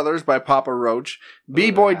 Blood Brothers by Papa Roach.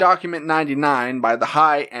 B-Boy Document 99 by The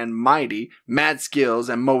High and Mighty. Mad Skills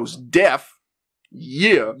and Most Def.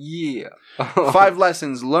 Yeah. 5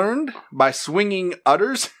 Lessons Learned by Swinging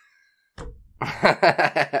Utters.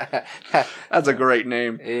 That's a great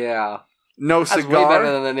name. Yeah. No Cigar. That's way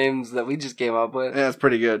better than the names that we just came up with. Yeah, that's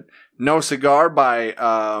pretty good. No Cigar by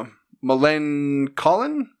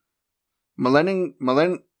Melancholy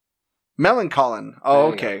Melancolin.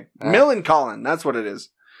 Oh, okay. Millencolin. That's what it is.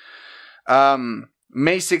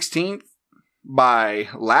 May 16th by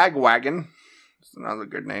Lagwagon. That's another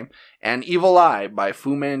good name. And Evil Eye by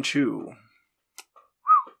Fu Manchu.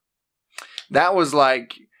 That was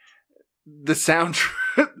like the soundtrack.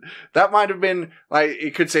 That might have been like,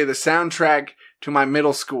 it could say the soundtrack to my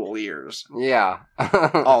middle school years. Yeah.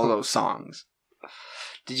 All those songs.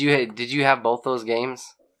 Did you have both those games?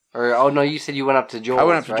 Or, oh no, you said you went up to Joel's. I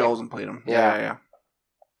went up to right? Joel's and played them. Yeah.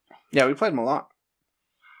 Yeah, we played them a lot.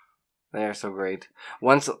 They're so great.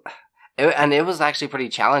 And it was actually pretty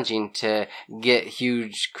challenging to get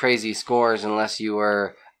huge, crazy scores unless you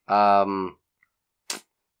were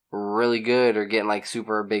really good or getting like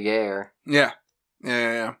super big air. Yeah.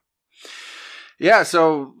 Yeah,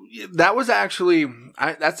 so that was actually,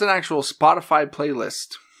 that's an actual Spotify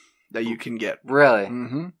playlist that you can get. Really?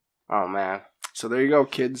 Mm-hmm. Oh, man. So there you go,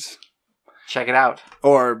 kids. Check it out.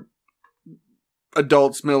 Or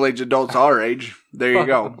adults, middle-aged adults our age. There you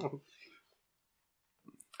go.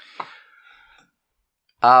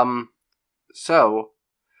 So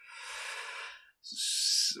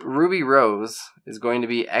Ruby Rose is going to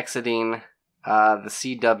be exiting the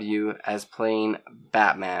CW as playing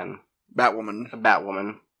Batwoman.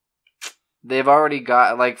 They've already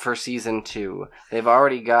got, like, for season 2, they've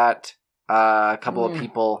already got a couple of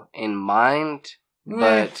people in mind,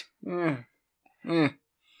 but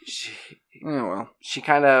she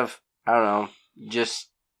kind of, I don't know, just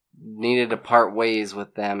needed to part ways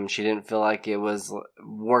with them. She didn't feel like it was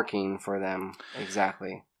working for them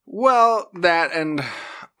exactly. Well, that, and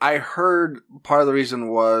I heard part of the reason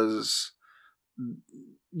was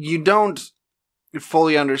you don't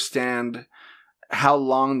fully understand how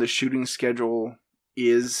long the shooting schedule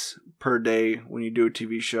is per day when you do a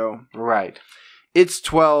TV show. Right. It's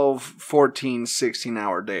 12, 14,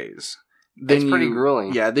 16-hour days. It's pretty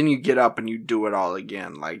grueling. Yeah, then you get up and you do it all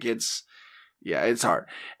again. Like, it's hard.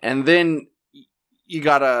 And then you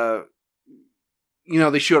gotta,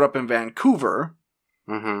 they showed up in Vancouver,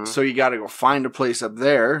 so you gotta go find a place up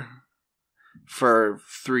there for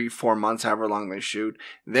 3-4 months, however long they shoot.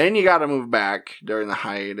 Then you gotta move back during the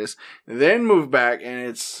hiatus, then move back, and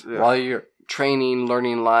it's... while you're training,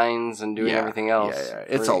 learning lines, and doing everything else. Yeah.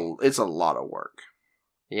 It's a lot of work.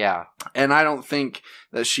 Yeah. And I don't think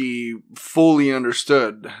that she fully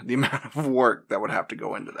understood the amount of work that would have to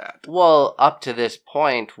go into that. Well, up to this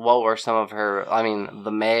point, what were some of her... I mean,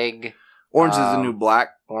 The Meg... Orange is the New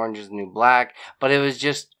Black. Orange is the New Black. But it was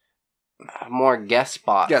just more guest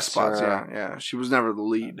spots. Yeah. She was never the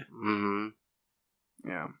lead. Mm-hmm.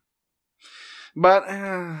 Yeah. But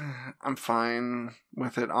I'm fine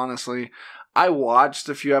with it, honestly. I watched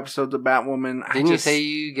a few episodes of Batwoman. Didn't you say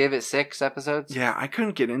you gave it 6 episodes? Yeah, I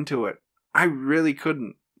couldn't get into it. I really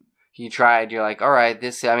couldn't. You tried. You're like, all right,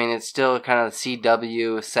 it's still kind of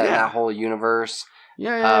CW set in that whole universe.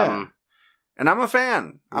 Yeah. And I'm a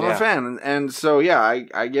fan. I'm a fan. And so, yeah,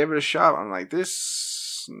 I gave it a shot. I'm like,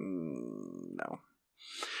 this... No.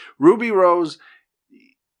 Ruby Rose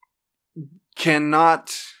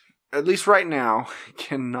cannot... at least right now,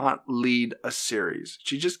 cannot lead a series.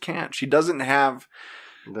 She just can't. She doesn't have...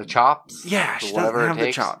 the chops? Yeah, she doesn't have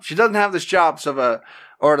the chops. She doesn't have the chops of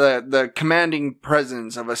or the commanding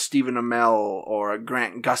presence of a Stephen Amell or a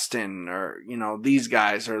Grant Gustin or, these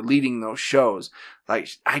guys are leading those shows. Like,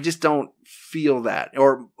 I just don't feel that.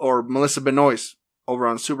 Or Melissa Benoist over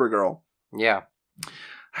on Supergirl. Yeah.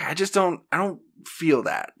 I don't feel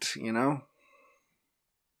that,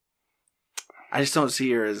 I just don't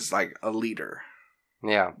see her as, like, a leader.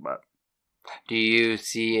 Yeah. But do you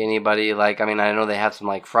see anybody, like, I mean, I know they have some,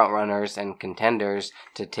 like, front runners and contenders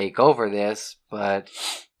to take over this, but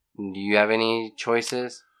do you have any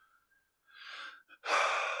choices?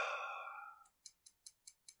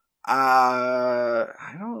 I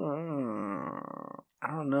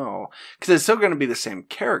don't know. Because it's still going to be the same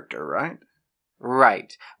character, right?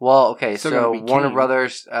 Right. Well, okay, so Warner Kane.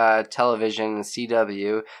 Brothers Television,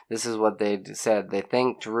 CW, this is what they said. They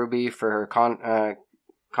thanked Ruby for her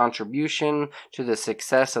contribution to the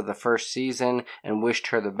success of the first season and wished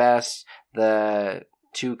her the best. The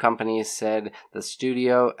two companies said the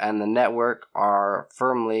studio and the network are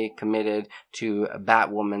firmly committed to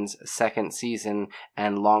Batwoman's second season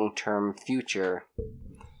and long-term future.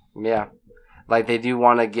 Yeah. Like, they do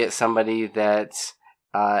want to get somebody that's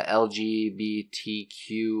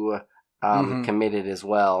LGBTQ committed as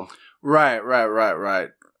well. Right.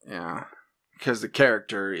 Yeah. Because the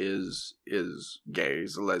character is gay,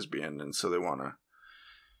 he's a lesbian, and so they want to,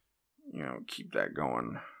 keep that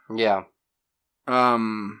going. Yeah. Yeah,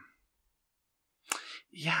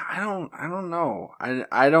 I don't know.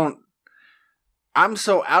 I don't. I'm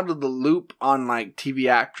so out of the loop on like TV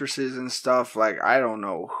actresses and stuff. Like, I don't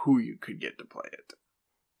know who you could get to play it.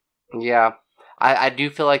 Yeah. I do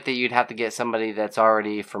feel like that you'd have to get somebody that's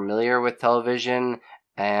already familiar with television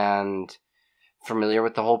and familiar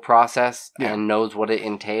with the whole process and knows what it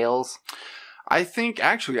entails. I think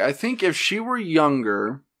if she were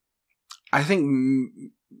younger, I think,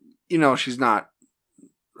 you know, she's not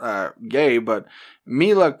gay, but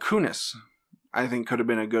Mila Kunis, I think, could have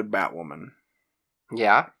been a good Batwoman.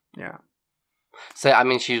 Yeah? Yeah. So, I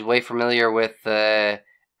mean, she's way familiar with the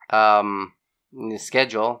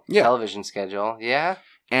schedule, television schedule, yeah.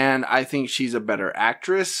 And I think she's a better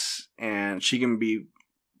actress, and she can be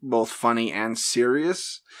both funny and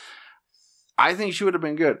serious. I think she would have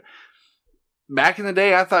been good. Back in the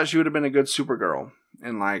day, I thought she would have been a good Supergirl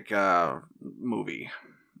in like a movie,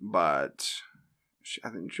 but I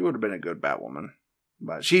think she would have been a good Batwoman.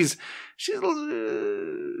 But she's a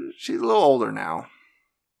little older now.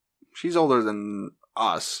 She's older than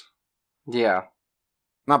us. Yeah.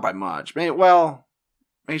 Not by much. Maybe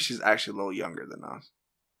she's actually a little younger than us.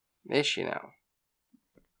 Is she now?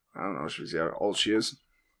 I don't know. Should we see how old she is?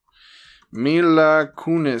 Mila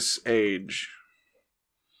Kunis age.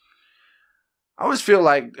 I always feel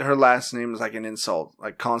like her last name is like an insult.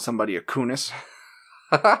 Like calling somebody a Kunis.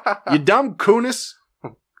 You dumb Kunis.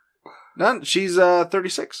 None. She's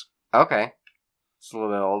 36. Okay. It's a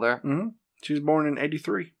little bit older. Mm-hmm. She was born in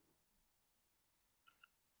 83.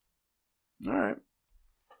 All right.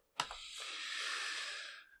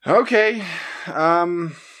 Okay. I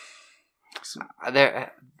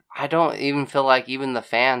don't even feel like even the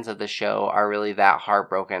fans of the show are really that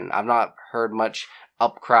heartbroken. I've not heard much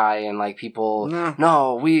upcry and like people,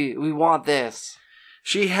 no, we want this.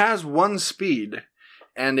 She has one speed,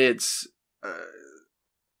 and it's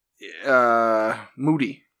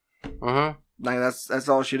moody. Mm-hmm. Like that's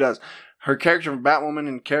all she does. Her character from Batwoman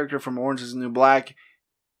and character from Orange Is the New Black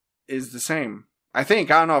is the same. I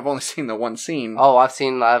think. I don't know. I've only seen the one scene. Oh, I've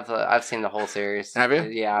seen the whole series. Have you?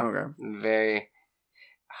 Yeah. Okay. Very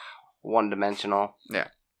one-dimensional. Yeah.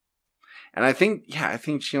 And I think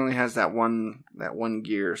she only has that one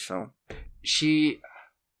gear. So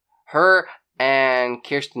her and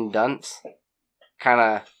Kirsten Dunst, kind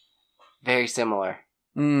of very similar.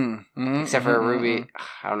 Except for Ruby,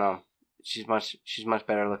 I don't know. She's much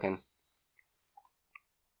better looking.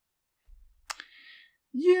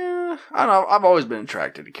 Yeah, I don't know. I've always been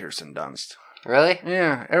attracted to Kirsten Dunst. Really?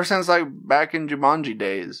 Yeah, ever since like back in Jumanji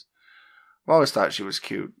days. I've always thought she was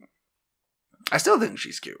cute. I still think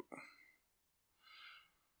she's cute.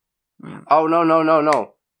 Oh,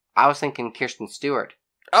 no. I was thinking Kirsten Stewart.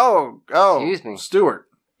 Oh. Excuse me. Stewart.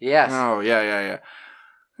 Yes. Oh, yeah. I was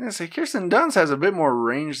gonna say, Kirsten Dunst has a bit more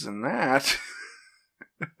range than that.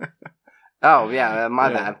 Oh, yeah,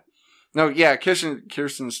 my bad. No, yeah,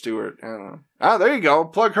 Kirsten Stewart. I don't know. Oh, there you go.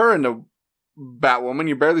 Plug her into Batwoman.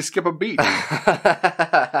 You barely skip a beat.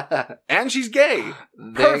 And she's gay.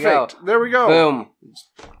 Perfect. There we go. Boom.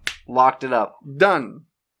 Locked it up. Done.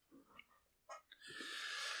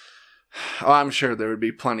 Oh, I'm sure there would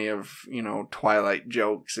be plenty of, Twilight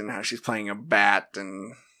jokes and how she's playing a bat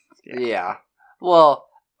and... Yeah. Well,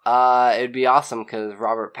 it'd be awesome because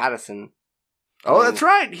Robert Pattinson... Oh, that's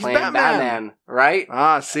right. He's Batman, right?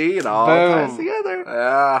 Ah, see, it all ties together.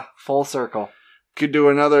 Yeah, full circle. Could do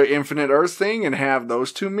another Infinite Earth thing and have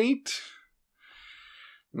those two meet.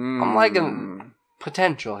 I'm liking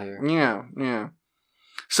potential here. Yeah.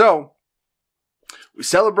 So, we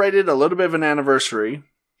celebrated a little bit of an anniversary.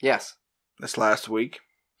 Yes. This last week.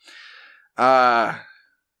 Probably,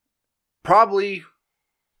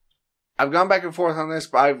 I've gone back and forth on this,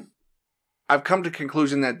 but I've come to the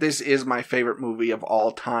conclusion that this is my favorite movie of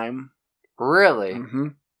all time. Really? Mm-hmm.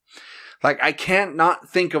 Like, I can't not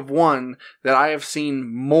think of one that I have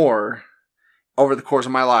seen more over the course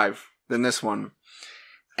of my life than this one.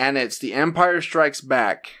 And it's The Empire Strikes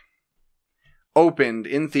Back. Opened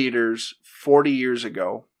in theaters 40 years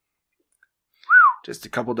ago. Just a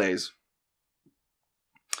couple days.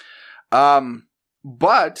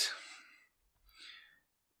 But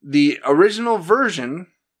the original version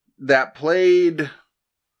that played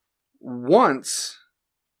once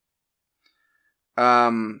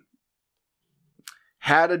had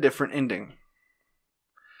a different ending.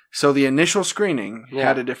 So the initial screening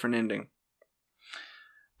had a different ending.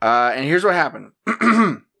 And here's what happened.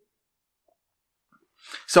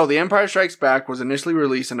 So The Empire Strikes Back was initially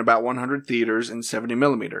released in about 100 theaters in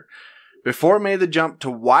 70mm. Before it made the jump to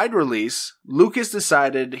wide release, Lucas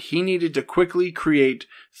decided he needed to quickly create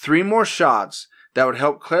 3 more shots that would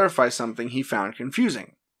help clarify something he found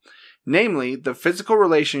confusing. Namely, the physical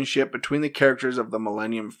relationship between the characters of the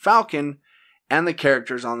Millennium Falcon and the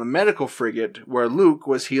characters on the medical frigate where Luke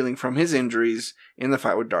was healing from his injuries in the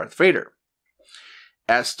fight with Darth Vader.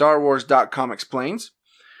 As StarWars.com explains,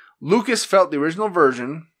 Lucas felt the original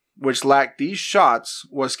version, which lacked these shots,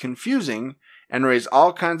 was confusing and raised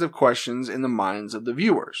all kinds of questions in the minds of the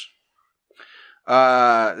viewers.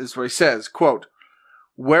 This is what he says, quote,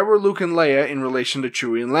 "Where were Luke and Leia in relation to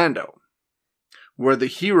Chewie and Lando? Were the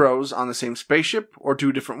heroes on the same spaceship or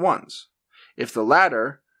two different ones? If the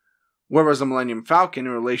latter, where was the Millennium Falcon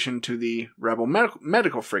in relation to the Rebel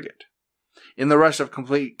medical frigate? In the rush of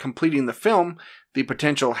completing the film, the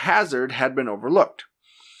potential hazard had been overlooked.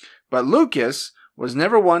 But Lucas was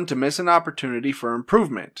never one to miss an opportunity for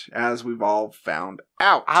improvement, as we've all found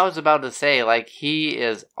out." I was about to say, like, he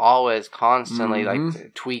is always constantly,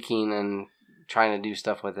 like, tweaking and trying to do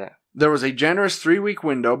stuff with it. There was a generous 3-week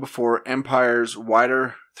window before Empire's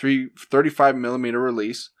wider 35mm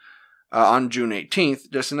release on June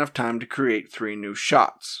 18th, just enough time to create 3 new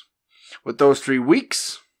shots. With those 3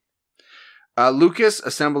 weeks, Lucas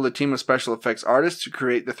assembled a team of special effects artists to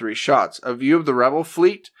create the 3 shots. A view of the Rebel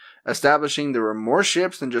fleet, establishing there were more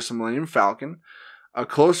ships than just the Millennium Falcon, a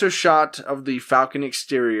closer shot of the Falcon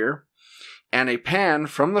exterior, and a pan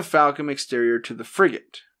from the Falcon exterior to the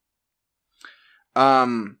frigate.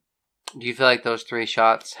 Do you feel like those 3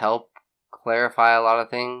 shots help clarify a lot of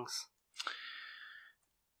things?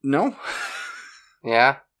 No.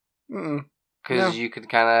 Yeah? Mm-mm. Because you could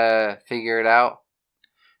kind of figure it out?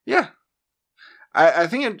 Yeah. I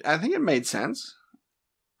think it made sense.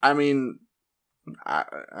 I mean, I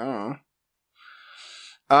don't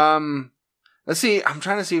know. Let's see. I'm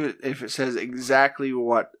trying to see if it says exactly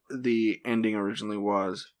what the ending originally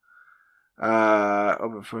was. It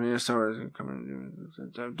originally had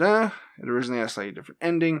a slightly different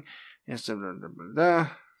ending. It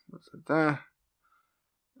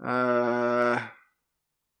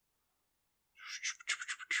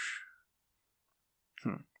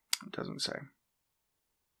doesn't say.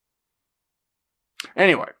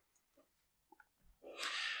 Anyway.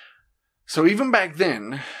 So even back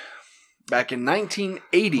then, back in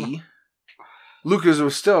 1980, Lucas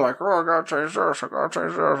was still like, "Oh, I gotta change this, I gotta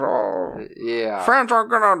change this. Oh, yeah. fans aren't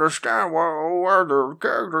gonna understand where the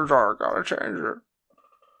characters are. I gotta change it."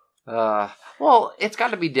 Well, it's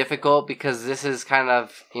got to be difficult because this is kind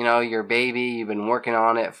of, your baby. You've been working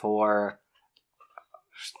on it for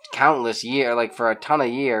countless years, like for a ton of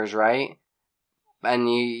years, right? And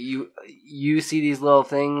you see these little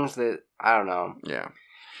things that, I don't know. Yeah.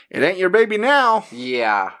 It ain't your baby now.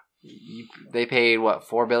 Yeah. They paid, what,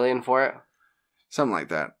 $4 billion for it? Something like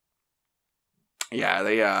that. Yeah,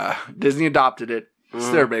 they Disney adopted it.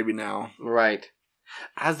 It's their baby now. Right.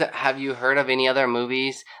 Have you heard of any other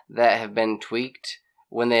movies that have been tweaked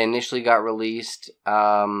when they initially got released,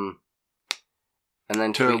 and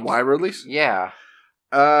then to tweaked? a wide release? Yeah.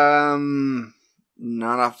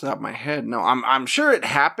 Not off the top of my head. No, I'm sure it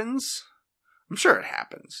happens. I'm sure it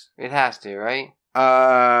happens. It has to, right?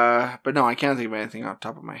 But no, I can't think of anything off the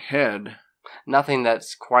top of my head. Nothing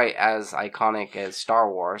that's quite as iconic as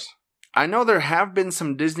Star Wars. I know there have been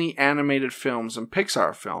some Disney animated films and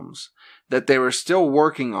Pixar films that they were still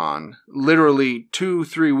working on literally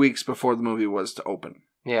 2-3 weeks before the movie was to open.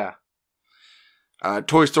 Yeah.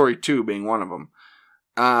 Toy Story 2 being one of them.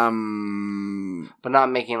 But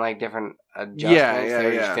not making like different adjustments.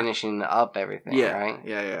 They're just finishing up everything, right?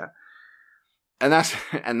 Yeah. And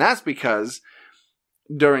that's because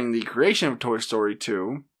during the creation of Toy Story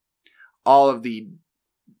 2,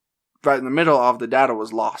 right in the middle of the data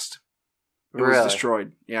was lost. It was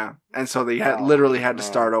destroyed. Yeah. And so they literally had to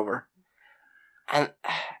start over.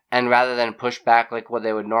 And rather than push back, like what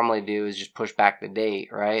they would normally do is just push back the date,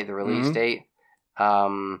 right? The release date.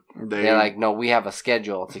 They're like, no, we have a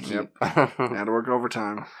schedule to keep. Yep. Had to work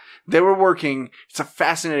overtime. They were working. It's a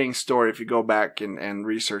fascinating story if you go back and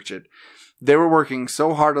research it. They were working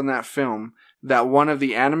so hard on that film that one of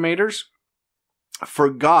the animators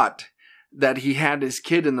forgot that he had his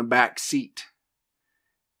kid in the back seat.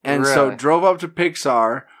 And so drove up to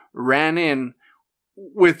Pixar, ran in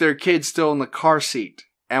with their kid still in the car seat,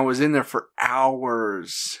 and was in there for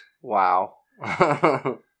hours. Wow.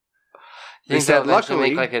 They said, luckily,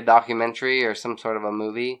 make like a documentary or some sort of a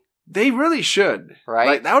movie. They really should, right?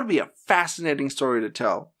 Like that would be a fascinating story to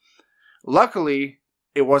tell. Luckily,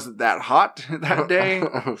 it wasn't that hot that day,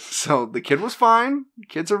 so the kid was fine. The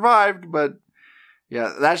kid survived, but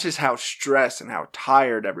yeah, that's just how stressed and how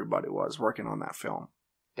tired everybody was working on that film.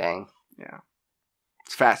 Dang. Yeah,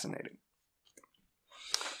 it's fascinating.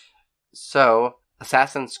 So,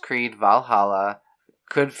 Assassin's Creed Valhalla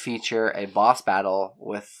could feature a boss battle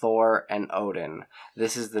with Thor and Odin.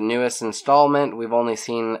 This is the newest installment. We've only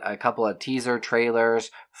seen a couple of teaser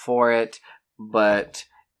trailers for it, but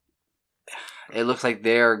it looks like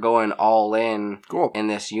they're going all in in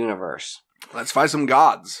this universe. Let's fight some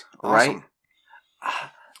gods. Awesome. Right?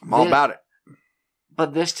 I'm all about it.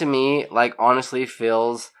 But this to me, like, honestly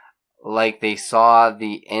feels like they saw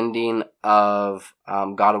the ending of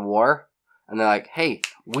God of War, and they're like, hey,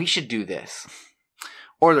 we should do this.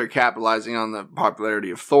 Or they're capitalizing on the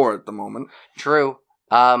popularity of Thor at the moment. True.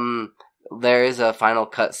 There is a final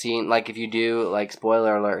cutscene. Like, if you do, like,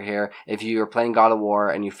 spoiler alert here, if you are playing God of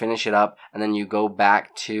War and you finish it up, and then you go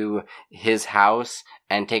back to his house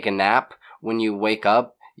and take a nap, when you wake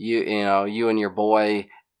up, you and your boy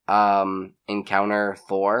encounter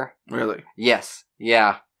Thor. Really? Yes.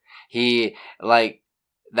 Yeah. He, like,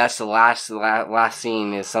 that's the last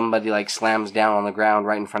scene is somebody, like, slams down on the ground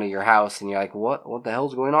right in front of your house, and you're like, what the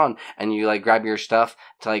hell's going on? And you, like, grab your stuff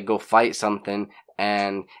to, like, go fight something,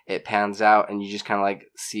 and it pans out, and you just kind of, like,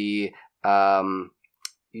 see,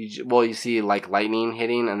 you see, like, lightning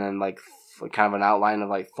hitting, and then, like, kind of an outline of,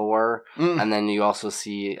 like, Thor, and then you also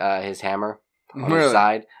see his hammer on his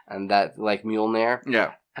side, and that, like, Mjolnir.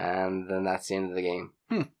 Yeah. And then that's the end of the game.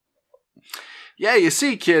 Yeah, you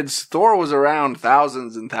see, kids, Thor was around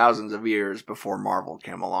thousands and thousands of years before Marvel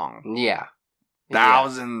came along. Yeah.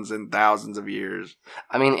 Thousands and thousands of years.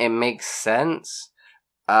 I mean, it makes sense.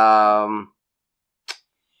 But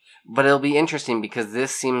it'll be interesting because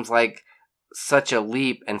this seems like such a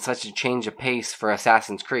leap and such a change of pace for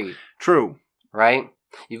Assassin's Creed. True. Right?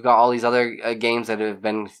 You've got all these other games that have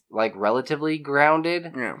been, like, relatively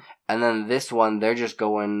grounded. Yeah. And then this one, they're just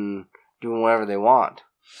doing whatever they want.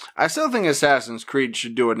 I still think Assassin's Creed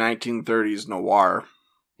should do a 1930s noir.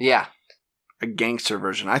 Yeah. A gangster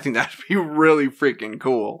version. I think that'd be really freaking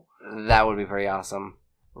cool. That would be pretty awesome.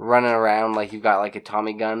 Running around like you've got, like, a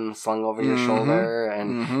Tommy gun slung over your shoulder,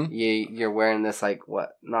 and you're wearing this, like,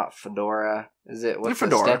 what? Not fedora. Is it? What's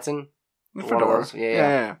fedora. The Stetson? The fedora.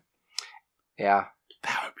 Yeah.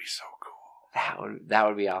 That would be so cool. That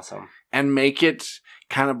would be awesome. And make it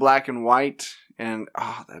kind of black and white, and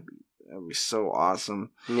that'd be so awesome.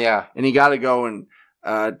 Yeah. And you got to go and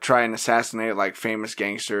try and assassinate, like, famous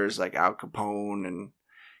gangsters like Al Capone and,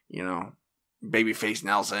 Babyface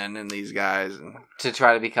Nelson and these guys. And to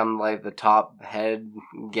try to become, like, the top head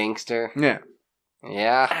gangster. Yeah.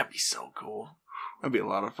 Yeah. That'd be so cool. That'd be a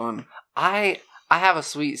lot of fun. I have a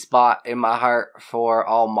sweet spot in my heart for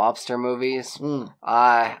all mobster movies.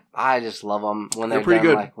 I just love them when they're pretty done,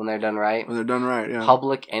 good. Like, when they're done right. When they're done right, yeah.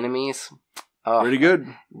 Public Enemies. Pretty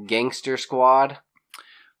good. Gangster Squad.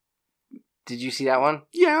 Did you see that one?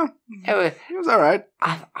 Yeah. It was alright.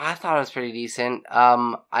 I thought it was pretty decent.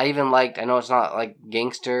 I even liked, I know it's not like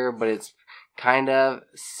gangster, but it's kind of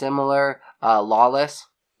similar, Lawless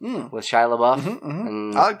with Shia LaBeouf.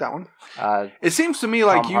 And, I like that one. It seems to me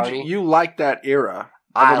like you like that era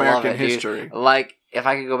of American history. Dude. Like, if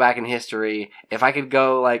I could go back in history, if I could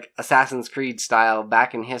go, like, Assassin's Creed style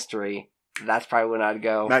back in history, that's probably when I'd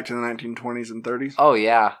go. Back to the 1920s and 30s? Oh,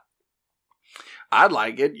 yeah. I'd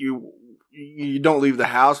like it. You don't leave the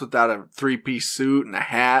house without a 3-piece suit and a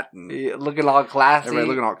hat. And looking all classy. Everybody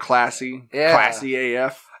looking all classy. Yeah. Classy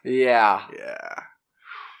AF. Yeah. Yeah.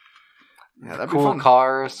 Yeah, that'd cool be fun.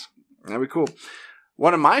 Cars. That'd be cool.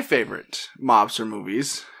 One of my favorite mobster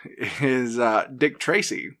movies is Dick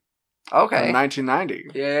Tracy. Okay. From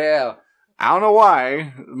 1990. Yeah. I don't know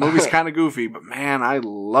why. The movie's kind of goofy, but man, I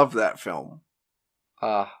love that film.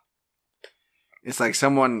 It's like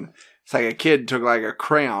a kid took, like, a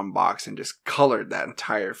crayon box and just colored that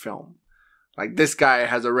entire film. Like, this guy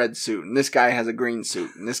has a red suit, and this guy has a green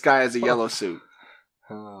suit, and this guy has a yellow suit.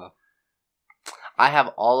 I have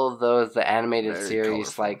all of those, the animated Very series,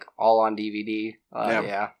 colorful. like, all on DVD.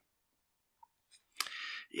 Yeah.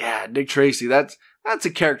 Yeah, Dick Tracy, that's a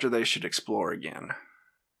character they should explore again.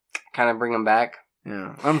 Kind of bring him back.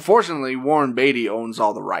 Yeah. Unfortunately, Warren Beatty owns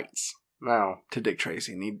all the rights. No. To Dick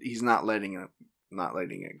Tracy, and he's not letting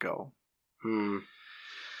it go.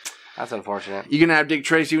 That's unfortunate. You can have Dick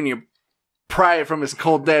Tracy when you pry it from his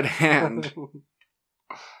cold dead hand. All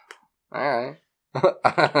right.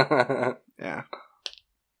 Yeah.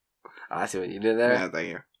 I see what you did there. Yeah, thank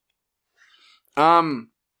you.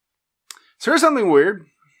 So here's something weird.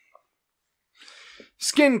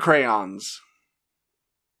 Skin crayons.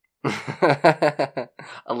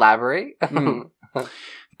 Elaborate.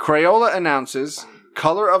 Crayola announces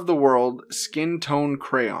Color of the World skin tone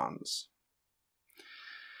crayons.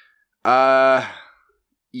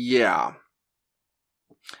 Yeah.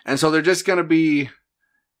 And so they're just going to be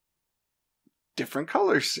different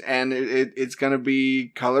colors, and it's going to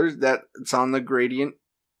be colors that's on the gradient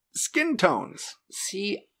skin tones.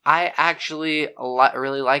 See, I actually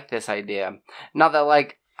really like this idea. Not that,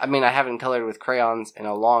 like, I mean, I haven't colored with crayons in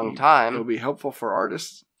a long time. It'll be helpful for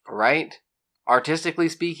artists. Right? Artistically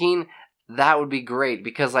speaking, that would be great,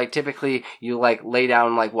 because, like, typically you, like, lay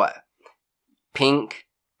down, like, what? Pink,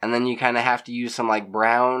 and then you kind of have to use some, like,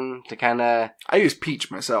 brown to kind of... I use peach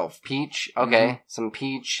myself. Peach? Okay. Some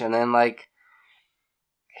peach, and then, like...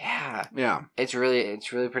 Yeah. It's really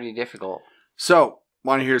pretty difficult. So,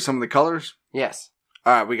 want to hear some of the colors? Yes.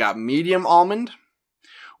 All right, we got medium almond.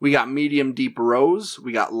 We got medium deep rose.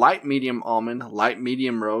 We got light medium almond, light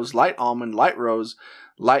medium rose, light almond, light rose,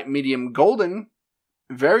 light medium golden,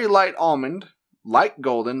 very light almond, light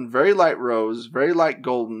golden, very light rose, very light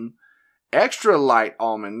golden, extra light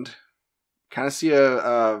almond. Kind of see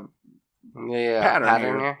a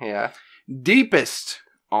pattern here. Yeah. Deepest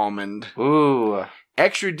almond. Ooh.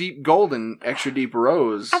 Extra deep golden, extra deep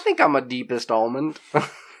rose. I think I'm a deepest almond.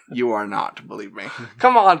 You are not, believe me.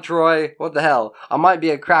 Come on, Troy. What the hell? I might be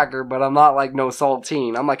a cracker, but I'm not like no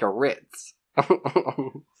saltine. I'm like a Ritz.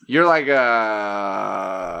 You're like a...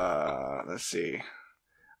 Let's see.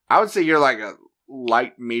 I would say you're like a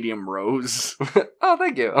light medium rose. Oh,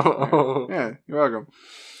 thank you. Yeah, you're welcome.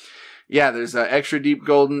 Yeah, there's extra deep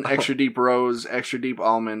golden, extra deep rose, extra deep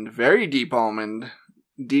almond, very deep almond,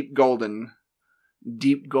 deep golden,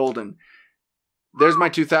 deep golden. There's my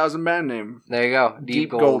 2000 band name. There you go. Deep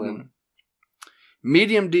golden.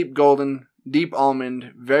 Medium deep golden, deep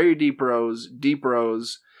almond, very deep rose,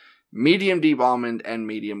 medium deep almond, and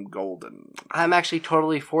medium golden. I'm actually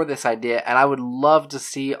totally for this idea, and I would love to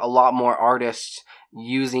see a lot more artists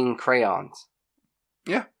using crayons.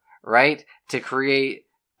 Yeah. Right? To create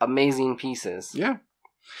amazing pieces. Yeah.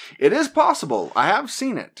 It is possible. I have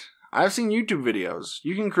seen it. I've seen YouTube videos.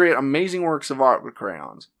 You can create amazing works of art with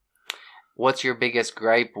crayons. What's your biggest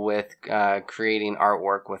gripe with creating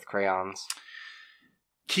artwork with crayons?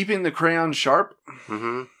 Keeping the crayon sharp.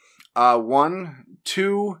 Mm-hmm. 1,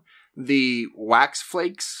 2, the wax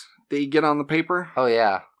flakes that you get on the paper. Oh,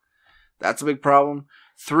 yeah. That's a big problem.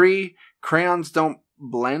 3, crayons don't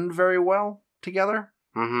blend very well together.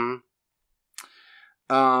 Mm-hmm.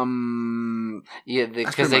 Yeah,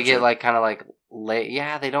 because they get like kind of like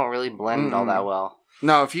yeah, they don't really blend all that well.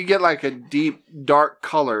 No, if you get like a deep dark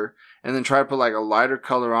color and then try to put like a lighter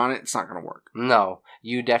color on it, it's not going to work. No,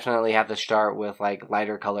 you definitely have to start with like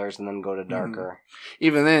lighter colors and then go to darker.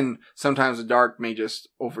 Even then, sometimes the dark may just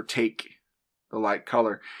overtake the light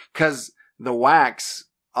color because the wax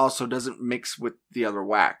also doesn't mix with the other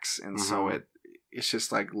wax, and so it's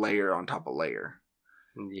just like layer on top of layer.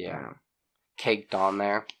 Yeah. Caked on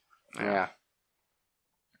there. Yeah.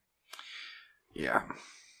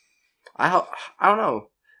 I don't know.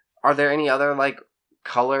 Are there any other like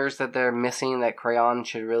colors that they're missing that crayon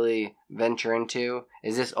should really venture into?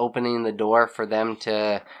 Is this opening the door for them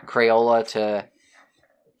to Crayola to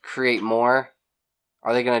create more?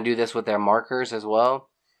 Are they going to do this with their markers as well,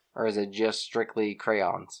 or is it just strictly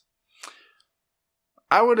crayons?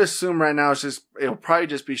 I would assume right now it'll probably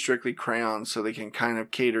just be strictly crayons, so they can kind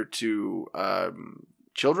of cater to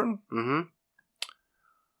children. Mm-hmm.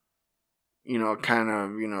 You know, kind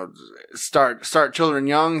of, start children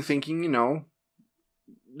young, thinking,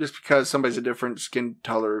 just because somebody's a different skin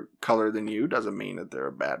color than you doesn't mean that they're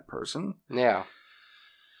a bad person. Yeah.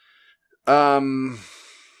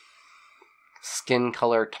 Skin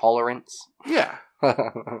color tolerance. Yeah.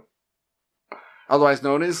 Otherwise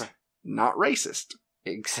known as not racist.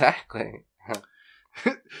 Exactly.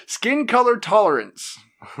 Skin color tolerance.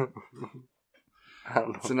 I don't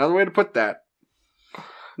know. That's another way to put that.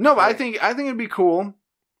 No, but I think it'd be cool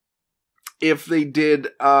if they did.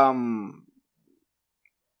 I don't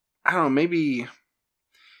know, maybe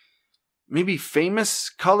famous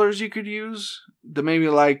colors you could use. The maybe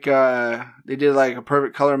like they did like a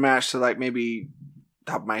perfect color match to like maybe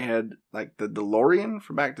top of my head like the DeLorean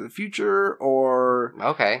from Back to the Future or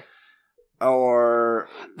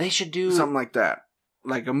they should do something like that,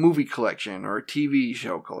 like a movie collection or a TV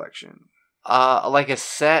show collection. Like a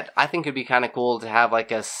set. I think it'd be kind of cool to have like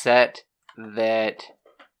a set that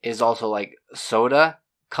is also like soda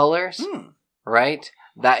colors, right?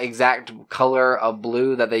 That exact color of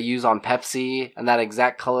blue that they use on Pepsi, and that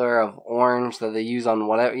exact color of orange that they use on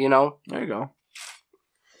whatever, There you go.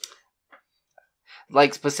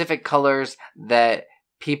 Like specific colors that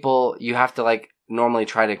you have to like normally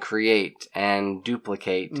try to create and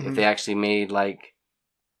duplicate if they actually made like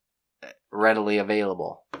readily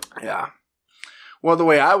available. Yeah. Well, the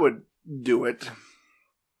way I would do it,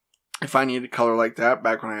 if I needed a color like that,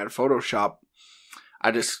 back when I had Photoshop,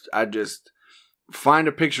 I just find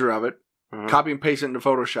a picture of it, Mhm. copy and paste it into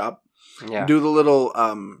Photoshop, Yeah. do the little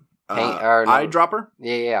eyedropper,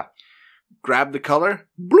 Yeah. grab the color,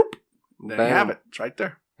 bloop, there you Boom. have it. It's right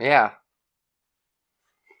there. Yeah.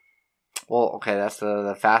 Well, okay, that's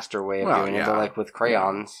the faster way of Well, doing it, yeah. but like with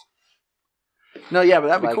crayons. No, yeah, but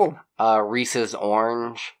that'd be Like, cool. Reese's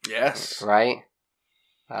Orange, Yes. right?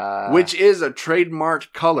 Which is a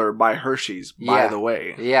trademarked color by Hershey's, by Yeah. the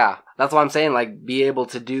way. Yeah, that's what I'm saying. Like, be able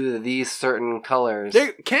to do these certain colors.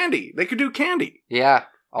 Candy. They could do candy. Yeah.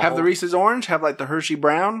 Have the Reese's Orange, have like the Hershey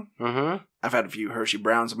Brown. Mm-hmm. I've had a few Hershey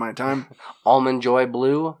Browns in my time. Almond Joy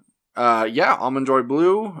Blue. Yeah, Almond Joy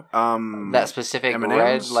Blue. That specific M&Ms.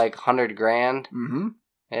 red, like 100 grand. Mm-hmm.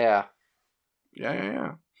 Yeah.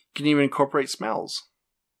 Yeah. You can even incorporate smells.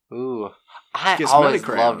 Ooh. I Get always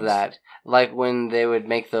smelly loved crayons. that. Like when they would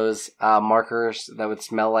make those markers that would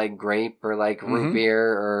smell like grape or like root Mhm.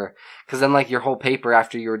 beer, or because then like your whole paper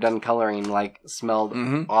after you were done coloring like smelled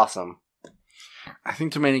Mhm. awesome. I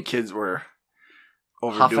think too many kids were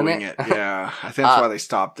Huffing overdoing it? it. Yeah, I think that's why they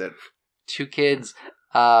stopped it. 2 kids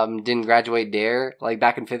didn't graduate Dare, like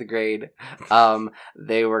back in 5th grade.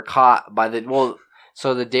 They were caught by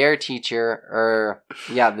so the Dare teacher,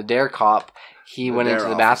 the Dare cop, he The went Dare into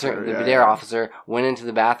the officer, bathroom. The yeah, Dare yeah. officer went into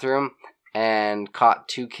the bathroom and caught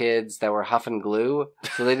 2 kids that were huffing glue.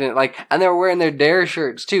 So they didn't and they were wearing their Dare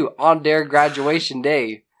shirts too on Dare graduation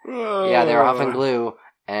day. Yeah, they were huffing glue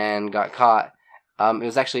and got caught. It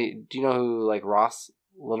was actually, do you know who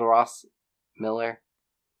Little Ross Miller?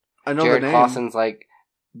 I know Jared the name. Clausen's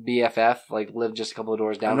BFF, lived just a couple of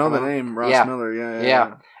doors down. I know from the him. name, Ross Yeah. Miller.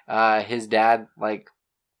 Yeah. His dad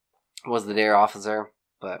was the Dare officer,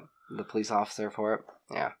 but the police officer for it.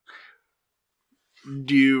 Yeah.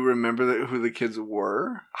 Do you remember who the kids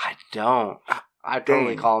were? I don't. I'd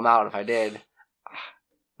totally Dang. call him out if I did.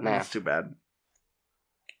 Nah. That's too bad.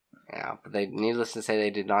 Yeah, but needless to say,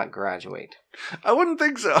 they did not graduate. I wouldn't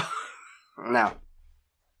think so. No.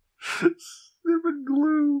 Stupid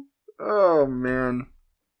glue. Oh, man.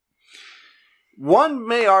 One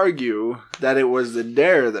may argue that it was the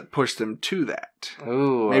Dare that pushed them to that.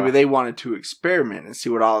 Ooh. Maybe they wanted to experiment and see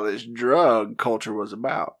what all this drug culture was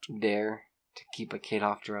about. Dare to keep a kid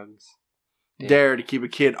off drugs. Dare to keep a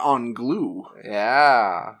kid on glue.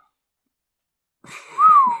 Yeah.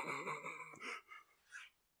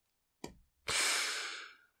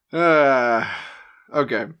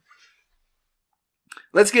 Okay.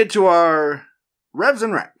 Let's get to our Revs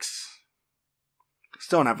and Recs.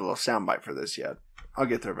 Still don't have a little soundbite for this yet. I'll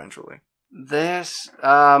get there eventually. This,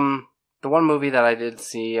 the one movie that I did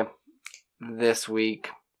see this week,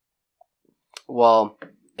 well,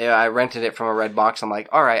 I rented it from a Redbox. I'm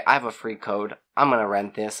like, alright, I have a free code. I'm gonna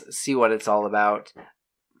rent this, see what it's all about.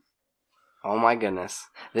 Oh my goodness.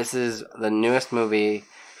 This is the newest movie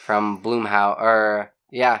from Blumhouse,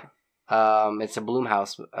 it's a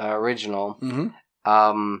Blumhouse original.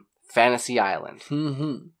 Mm-hmm. Fantasy Island.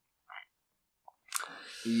 Mm-hmm.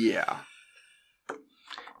 Yeah.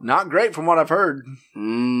 Not great from what I've heard.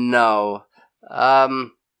 No. The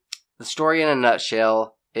story in a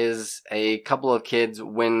nutshell is a couple of kids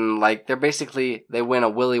win, they win a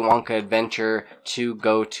Willy Wonka adventure to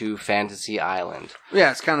go to Fantasy Island.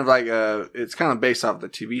 Yeah, it's kind of it's kind of based off the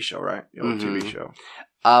TV show, right? The old TV show.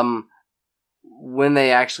 When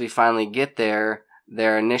they actually finally get there,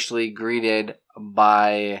 they're initially greeted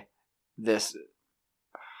by this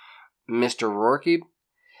Mr. Rourke,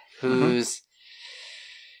 who's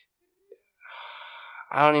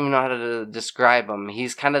I don't even know how to describe him.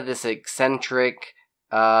 He's kind of this eccentric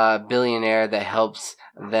billionaire that helps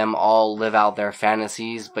them all live out their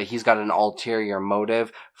fantasies, but he's got an ulterior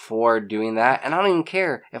motive for doing that. And I don't even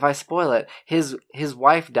care if I spoil it. His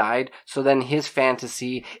wife died, so then his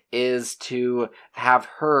fantasy is to have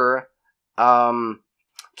her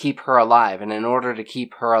keep her alive. And in order to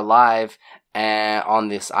keep her alive on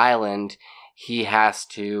this island, he has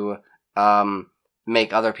to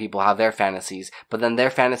make other people have their fantasies. But then their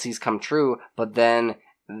fantasies come true, but then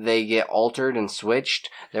they get altered and switched.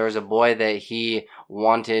 There was a boy that he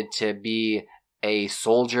wanted to be a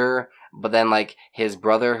soldier, but then his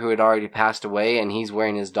brother who had already passed away and he's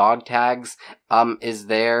wearing his dog tags is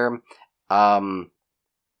there.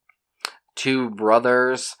 2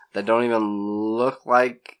 brothers that don't even look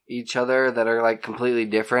like each other, that are completely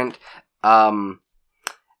different.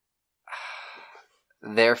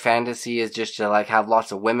 Their fantasy is just to have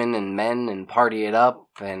lots of women and men and party it up,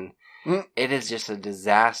 and it is just a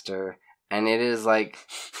disaster. And it is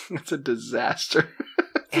it's a disaster.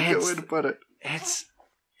 That's a good way to put it.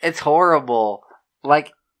 It's horrible.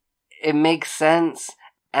 It makes sense,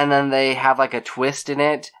 and then they have a twist in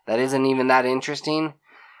it that isn't even that interesting.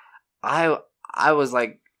 I I was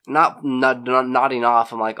like, not nodding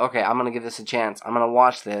off. I'm like, okay, I'm going to give this a chance. I'm going to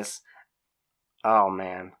watch this. Oh,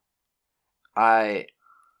 man. Out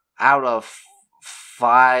of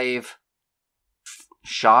 5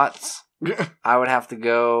 shots, I would have to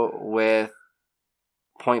go with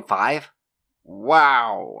 0.5.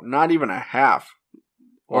 Wow. Not even a half.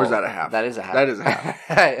 Or is that a half? That is a half. That is a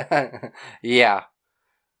half. Yeah.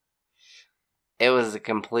 It was a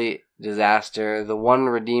complete disaster. The one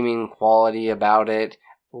redeeming quality about it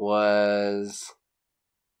was...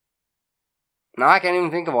 No, I can't even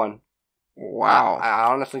think of one. Wow.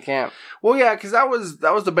 I honestly can't. Well, yeah, because that was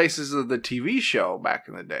the basis of the TV show back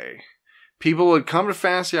in the day. People would come to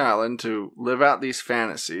Fantasy Island to live out these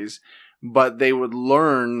fantasies, but they would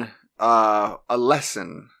learn a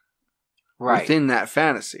lesson within that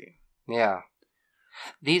fantasy. Yeah.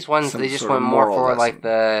 These ones, Some they just sort went of more moral for lesson. like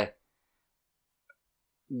the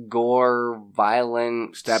gore,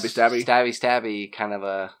 violent, stabby kind of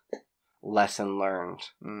a lesson learned.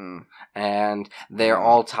 And they're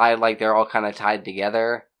all tied, like they're all kind of tied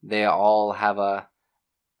together. They all have a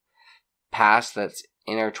past that's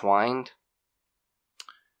intertwined.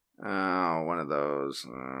 Oh, one of those.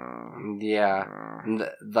 Yeah.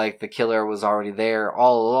 Like the killer was already there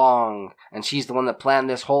all along, and she's the one that planned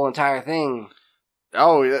this whole entire thing.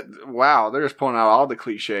 Oh, wow. They're just pulling out all the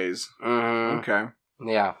cliches. Mm-hmm. Okay.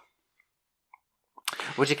 Yeah.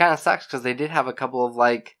 Which it kind of sucks, because they did have a couple of,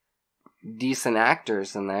 like, decent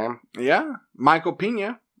actors in there. Yeah. Michael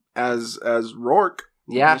Pena as Rourke.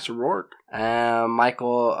 Yeah. Mr. Rourke.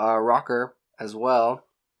 Michael Rocker as well.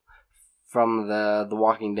 From the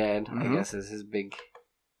Walking Dead, I guess, is his big...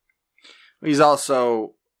 He's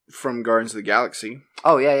also from Guardians of the Galaxy.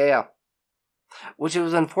 Oh, yeah. Which it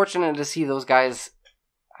was unfortunate to see those guys,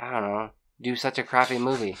 I don't know, do such a crappy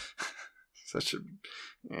movie.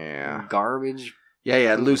 Yeah. Garbage.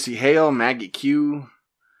 Yeah, Lucy Hale, Maggie Q,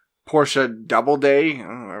 Portia Doubleday. I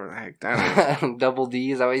don't know whatever the heck that is. Double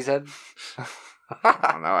D, is that what you said?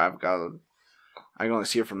 I don't know, I can only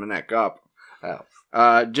see it from the neck up. Oh.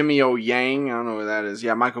 Jimmy O Yang, I don't know who that is.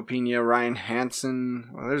 Yeah, Michael Pena, Ryan Hansen.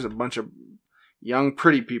 Well, there's a bunch of young,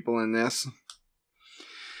 pretty people in this.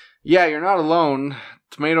 Yeah, you're not alone.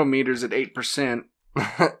 Tomato meter's at 8%.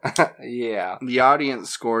 Yeah. The audience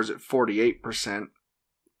scores at 48%.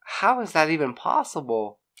 How is that even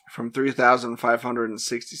possible? From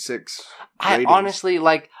 3,566 I honestly,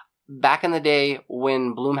 like, back in the day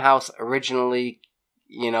when Blumhouse originally...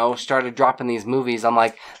 started dropping these movies, I'm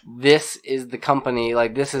like, this is the company,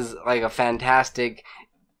 like, this is, like, a fantastic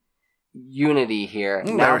unity here.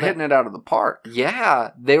 They were hitting it out of the park.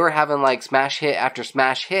 Yeah, they were having, like, smash hit after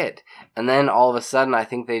smash hit. And then, all of a sudden, I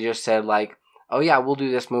think they just said, like, oh, yeah, we'll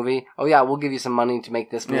do this movie. Oh, yeah, we'll give you some money to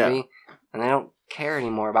make this movie. Yeah. And they don't care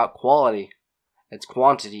anymore about quality. It's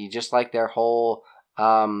quantity, just like their whole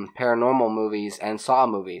paranormal movies and Saw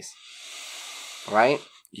movies. Right?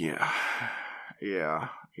 Yeah. Yeah.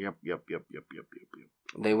 Yep.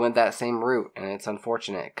 They went that same route, and it's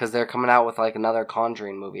unfortunate, because they're coming out with, like, another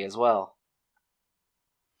Conjuring movie as well.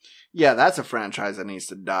 Yeah, that's a franchise that needs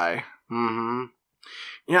to die. Mm-hmm.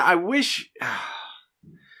 I wish...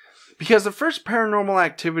 Because the first Paranormal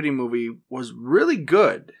Activity movie was really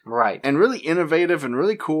good. Right. And really innovative and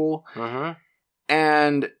really cool. Mm-hmm.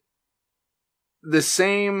 And the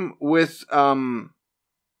same with... the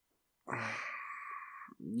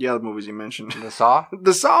other movies you mentioned. The Saw?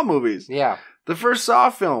 The Saw movies. Yeah. The first Saw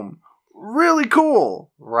film. Really cool.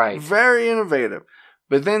 Right. Very innovative.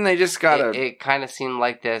 But then they just got It kind of seemed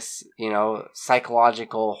like this,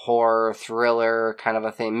 psychological horror, thriller kind of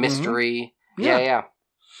a thing. Mystery. Mm-hmm. Yeah.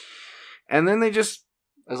 And then they just...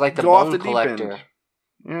 It was like the Bone Bone Collector.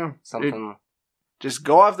 Yeah. Something... Just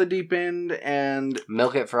go off the deep end and...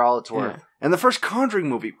 Milk it for all it's worth. Yeah. And the first Conjuring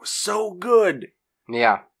movie was so good.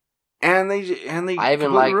 Yeah. And they I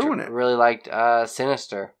even really liked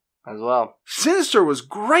Sinister as well. Sinister was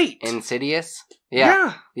great. Insidious?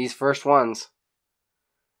 Yeah. These first ones.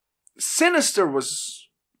 Sinister was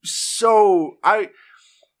so... I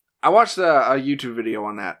watched a YouTube video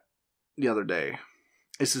on that the other day.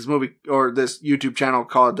 It's this movie, or this YouTube channel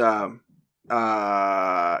called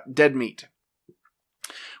Dead Meat,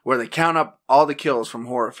 where they count up all the kills from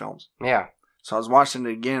horror films. Yeah. So I was watching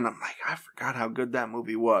it again. I'm like, I forgot how good that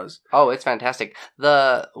movie was. Oh, it's fantastic.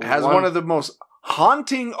 It has one of the most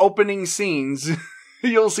haunting opening scenes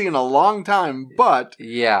you'll see in a long time, but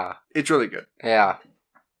yeah, it's really good. Yeah.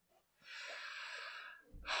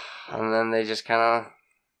 And then they just kind of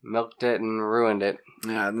milked it and ruined it.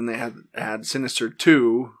 Yeah, and then they had Sinister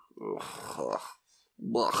 2. Ugh.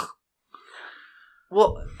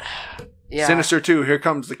 Well, yeah. Sinister 2, Here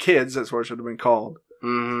Comes the Kids. That's what it should have been called.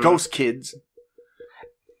 Mm-hmm. Ghost Kids.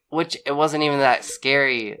 Which, it wasn't even that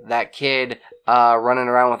scary. That kid running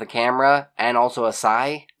around with a camera and also a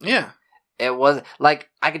sai. Yeah. It was, like,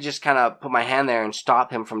 I could just kind of put my hand there and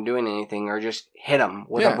stop him from doing anything or just hit him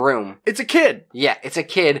with a broom. It's a kid. Yeah, it's a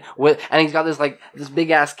kid and he's got this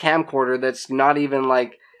big-ass camcorder that's not even,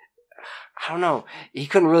 like, I don't know. He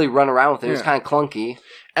couldn't really run around with it. It was kind of clunky.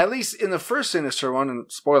 At least in the first Sinister one,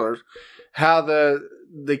 and spoilers, how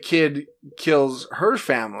the kid kills her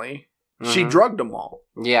family, she drugged them all.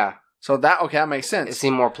 Yeah. So that makes sense. It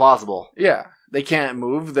seemed more plausible. Yeah. They can't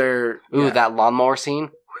move. They're... that lawnmower scene.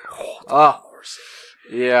 Oh.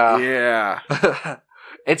 Yeah. Yeah.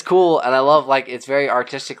 It's cool, and I love, like, it's very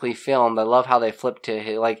artistically filmed. I love how they flip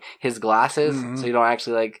to, his glasses, so you don't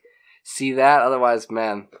actually, see that. Otherwise,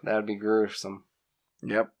 man, that would be gruesome.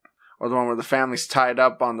 Yep. Or the one where the family's tied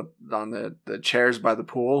up on the chairs by the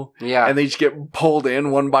pool. Yeah. And they just get pulled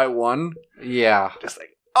in one by one. Yeah. Just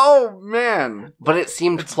like, oh, man. But it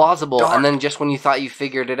seemed plausible, dark. And then just when you thought you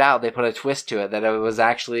figured it out, they put a twist to it that it was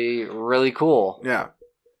actually really cool. Yeah.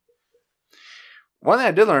 One thing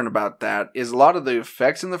I did learn about that is a lot of the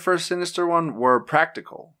effects in the first Sinister one were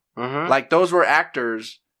practical. Mm-hmm. Like, those were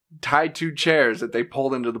actors tied to chairs that they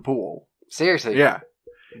pulled into the pool. Seriously? Yeah.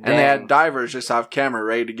 Dang. And they had divers just off camera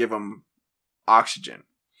ready to give them oxygen.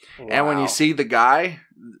 Wow. And when you see the guy,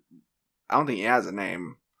 I don't think he has a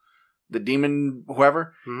name, the demon,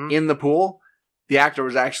 whoever, in the pool, the actor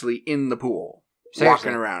was actually in the pool. Seriously?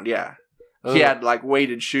 Walking around, yeah. Ugh. He had,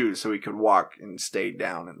 weighted shoes so he could walk and stay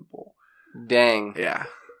down in the pool. Dang. Yeah.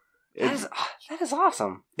 That is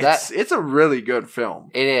awesome. It's a really good film.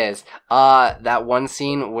 It is. That one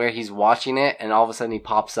scene where he's watching it and all of a sudden he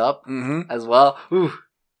pops up as well. Ooh.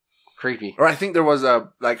 Creepy. Or I think there was a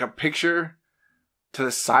picture to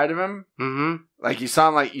the side of him. Mm-hmm. Like you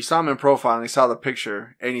saw him in profile and you saw the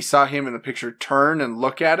picture and you saw him in the picture turn and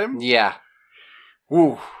look at him. Yeah.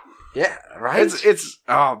 Ooh. Yeah, right? It's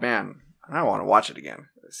oh man. I want to watch it again.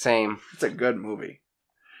 Same. It's a good movie.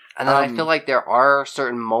 And then I feel like there are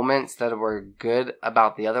certain moments that were good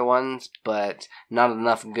about the other ones, but not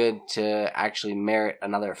enough good to actually merit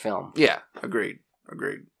another film. Yeah, agreed.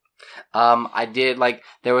 I did,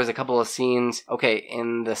 there was a couple of scenes,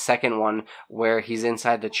 in the second one, where he's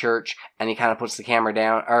inside the church, and he kind of puts the camera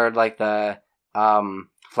down, or, the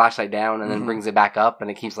flashlight down, and then brings it back up,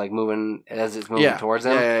 and it keeps, moving as it's moving towards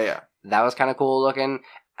him. Yeah. That was kind of cool looking.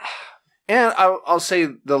 And I'll say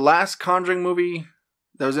the last Conjuring movie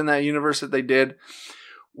that was in that universe that they did,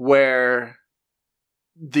 where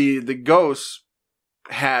the ghosts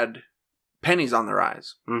had pennies on their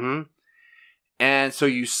eyes. Mm-hmm. And so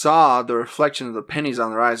you saw the reflection of the pennies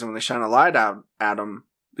on their eyes, and when they shine a light out at them,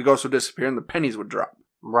 the ghosts would disappear and the pennies would drop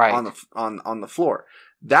right on the floor.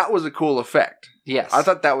 That was a cool effect. Yes. I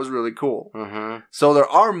thought that was really cool. Mm-hmm. So there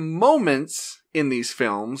are moments in these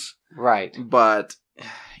films. Right. But,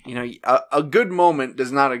 a good moment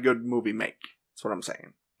does not a good movie make. That's what I'm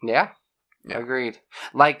saying. Yeah. Agreed.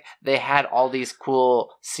 They had all these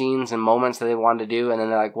cool scenes and moments that they wanted to do, and then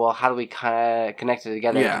they're like, well, how do we kind of connect it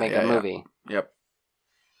together to make a movie? Yep.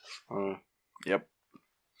 Yep.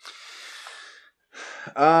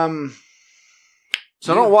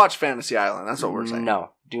 So don't watch Fantasy Island. That's what we're saying.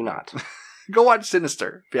 No, do not. Go watch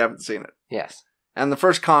Sinister if you haven't seen it. Yes. And the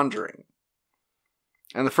first Conjuring.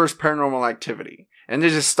 And the first Paranormal Activity. And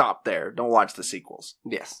just stop there. Don't watch the sequels.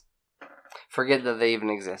 Yes. Forget that they even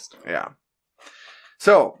exist. Yeah.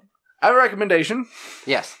 So, I have a recommendation.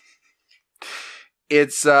 Yes.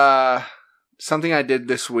 It's something I did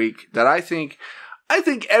this week that I think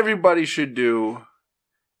everybody should do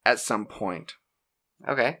at some point.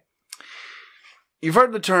 Okay. You've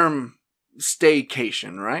heard the term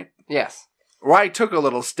stay-cation, right? Yes. Well, I took a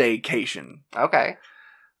little stay-cation. Okay.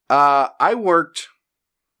 I worked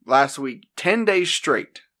last week 10 days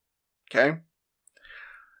straight. Okay?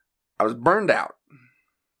 I was burned out.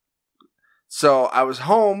 So I was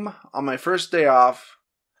home on my first day off.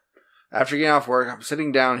 After getting off work, I'm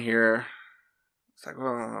sitting down here. It's like,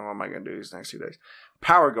 well, what am I going to do these next 2 days?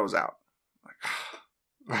 Power goes out.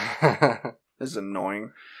 This is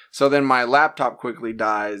annoying. So then my laptop quickly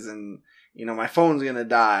dies, and, my phone's going to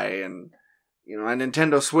die, and, my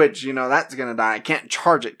Nintendo Switch, that's going to die. I can't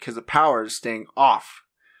charge it because the power is staying off.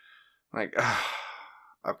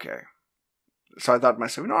 Okay. So I thought to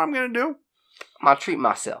myself, what I'm going to do? I'm going to treat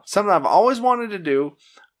myself. Something I've always wanted to do.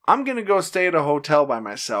 I'm going to go stay at a hotel by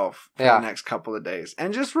myself for the next couple of days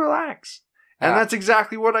and just relax. And that's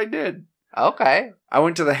exactly what I did. Okay. I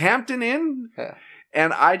went to the Hampton Inn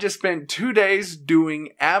and I just spent 2 days doing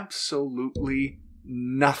absolutely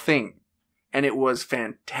nothing. And it was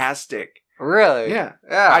fantastic. Really? Yeah.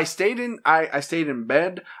 Yeah. I stayed in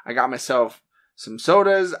bed. I got myself some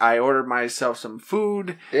sodas. I ordered myself some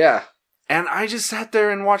food. Yeah. And I just sat there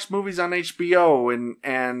and watched movies on HBO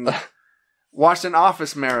and watched an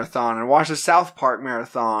Office marathon and watched a South Park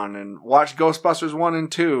marathon and watched Ghostbusters 1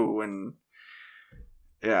 and 2 and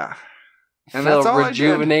yeah. And Feel that's all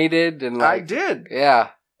rejuvenated and I did. Yeah.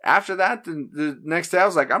 After that, the next day I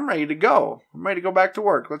was like, I'm ready to go. I'm ready to go back to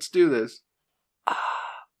work. Let's do this.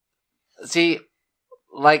 See,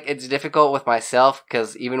 like, it's difficult with myself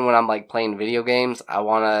because even when I'm, like, playing video games, I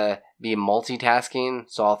want to be multitasking.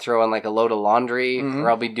 So I'll throw in, like, a load of laundry or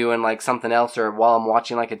I'll be doing, like, something else. Or while I'm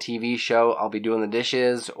watching, like, a TV show, I'll be doing the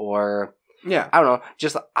dishes or... Yeah. I don't know.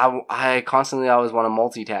 Just, I constantly always want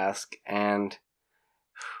to multitask. And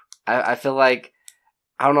I feel like...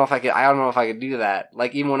 I don't know if I could do that.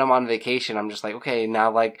 Like, even when I'm on vacation, I'm just like, okay,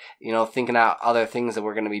 now, like, you know, thinking out other things that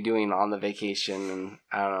we're going to be doing on the vacation. And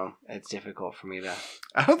I don't know. It's difficult for me to.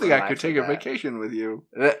 I don't think I could take a vacation with you.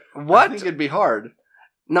 What? I think it'd be hard.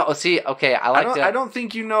 No, see, okay, I don't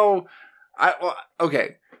think you know.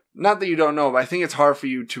 Okay. Not that you don't know, but I think it's hard for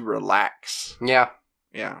you to relax. Yeah.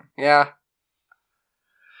 Yeah. Yeah.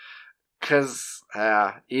 Because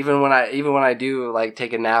even when I do like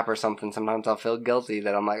take a nap or something, sometimes I'll feel guilty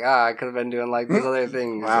that I'm like, I could have been doing like these other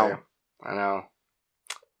things. Wow. I know.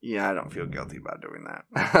 Yeah, I don't feel guilty about doing that.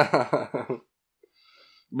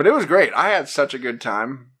 But it was great. I had such a good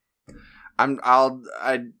time.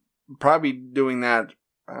 I'd probably be doing that.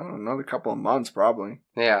 I don't know, another couple of months probably.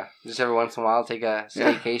 Yeah, just every once in a while take a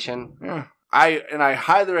staycation. Yeah. I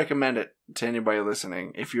highly recommend it to anybody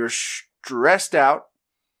listening. If you're stressed out.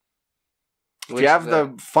 If you have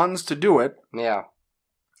the funds to do it. Yeah.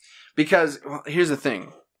 Because, well, here's the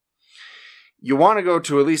thing. You want to go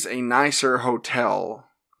to at least a nicer hotel.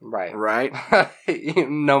 Right. Right?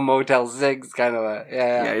 No Motel 6 kind of a...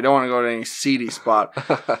 Yeah, you don't want to go to any seedy spot.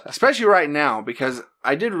 Especially right now, because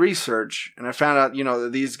I did research, and I found out, you know,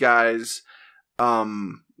 that these guys,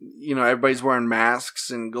 you know, everybody's wearing masks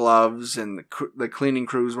and gloves, and the cleaning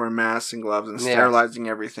crews wearing masks and gloves and sterilizing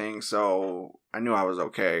everything, so I knew I was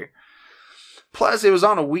okay. Plus, it was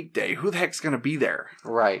on a weekday. Who the heck's going to be there?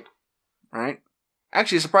 Right. Right?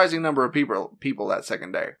 Actually, a surprising number of people that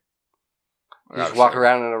second day. You just walk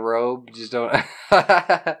around in a robe? Just don't...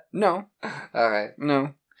 No. Okay.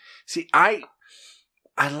 No. See, I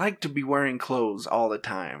like to be wearing clothes all the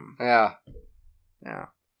time. Yeah. Yeah.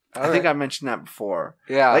 I think I mentioned that before.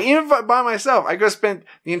 Yeah. Like, even by myself, I could have spent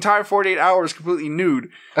the entire 48 hours completely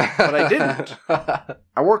nude. But I didn't.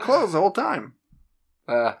 I wore clothes the whole time.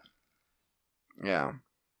 Yeah.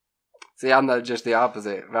 See, I'm just the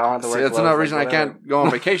opposite. I don't have to wear that's another reason I can't go on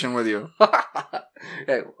vacation with you.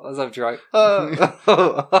 Hey, what's up, Troy? Okay.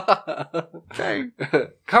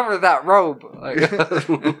 Cover that robe.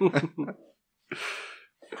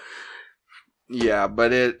 Yeah,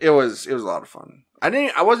 but it was a lot of fun.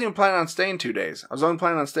 I wasn't even planning on staying 2 days. I was only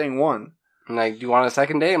planning on staying 1. I'm like, do you want a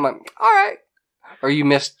second day? I'm like, all right. Or you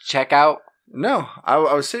missed checkout? No, I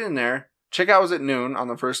was sitting there. Checkout was at noon on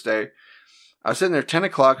the first day. I was sitting there 10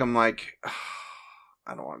 o'clock. I'm like,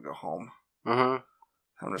 I don't want to go home. Mm-hmm.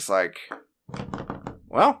 I'm just like,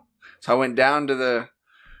 well. So I went down to the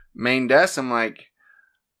main desk. I'm like,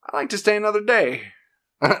 I'd like to stay another day.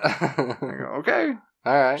 I go, okay.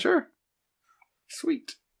 All right. Sure.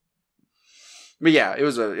 Sweet. But yeah, it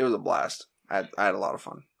was a blast. I had a lot of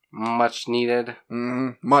fun. Much needed.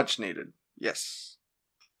 Mm-hmm. Much needed. Yes.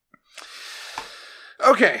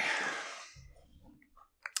 Okay.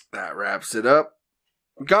 That wraps it up.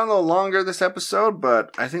 Gone a little longer this episode,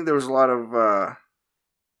 but I think there was a lot of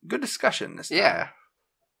good discussion this time. Yeah.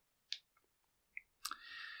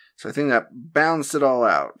 So I think that balanced it all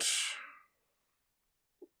out.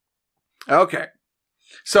 Okay.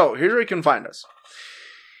 So here's where you can find us.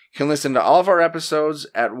 You can listen to all of our episods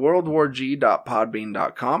at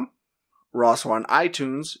worldwarg.podbean.com. We're also on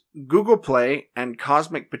iTunes, Google Play, and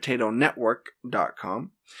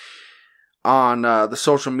CosmicPotatoNetwork.com. On the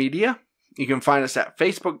social media, you can find us at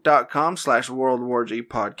Facebook.com/WorldWarG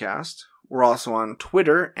Podcast. We're also on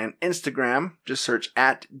Twitter and Instagram. Just search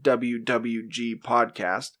at WWG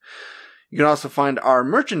Podcast. You can also find our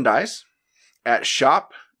merchandise at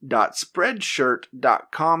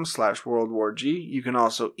shop.spreadshirt.com/WorldWarG. You can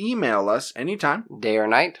also email us anytime, day or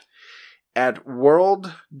night, at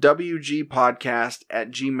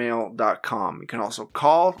worldwgpodcast@gmail.com. You can also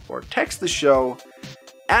call or text the show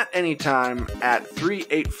at any time at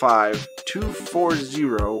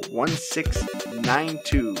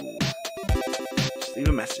 385-240-1692. Just leave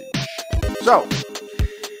a message. So,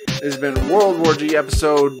 this has been World War G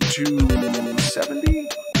episode 270?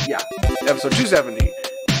 Yeah, episode 270.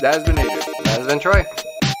 That has been Adrian. That has been Troy.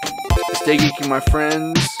 Stay geeky, my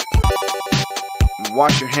friends.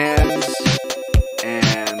 wash your hands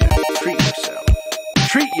and treat yourself.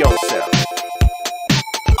 Treat yourself.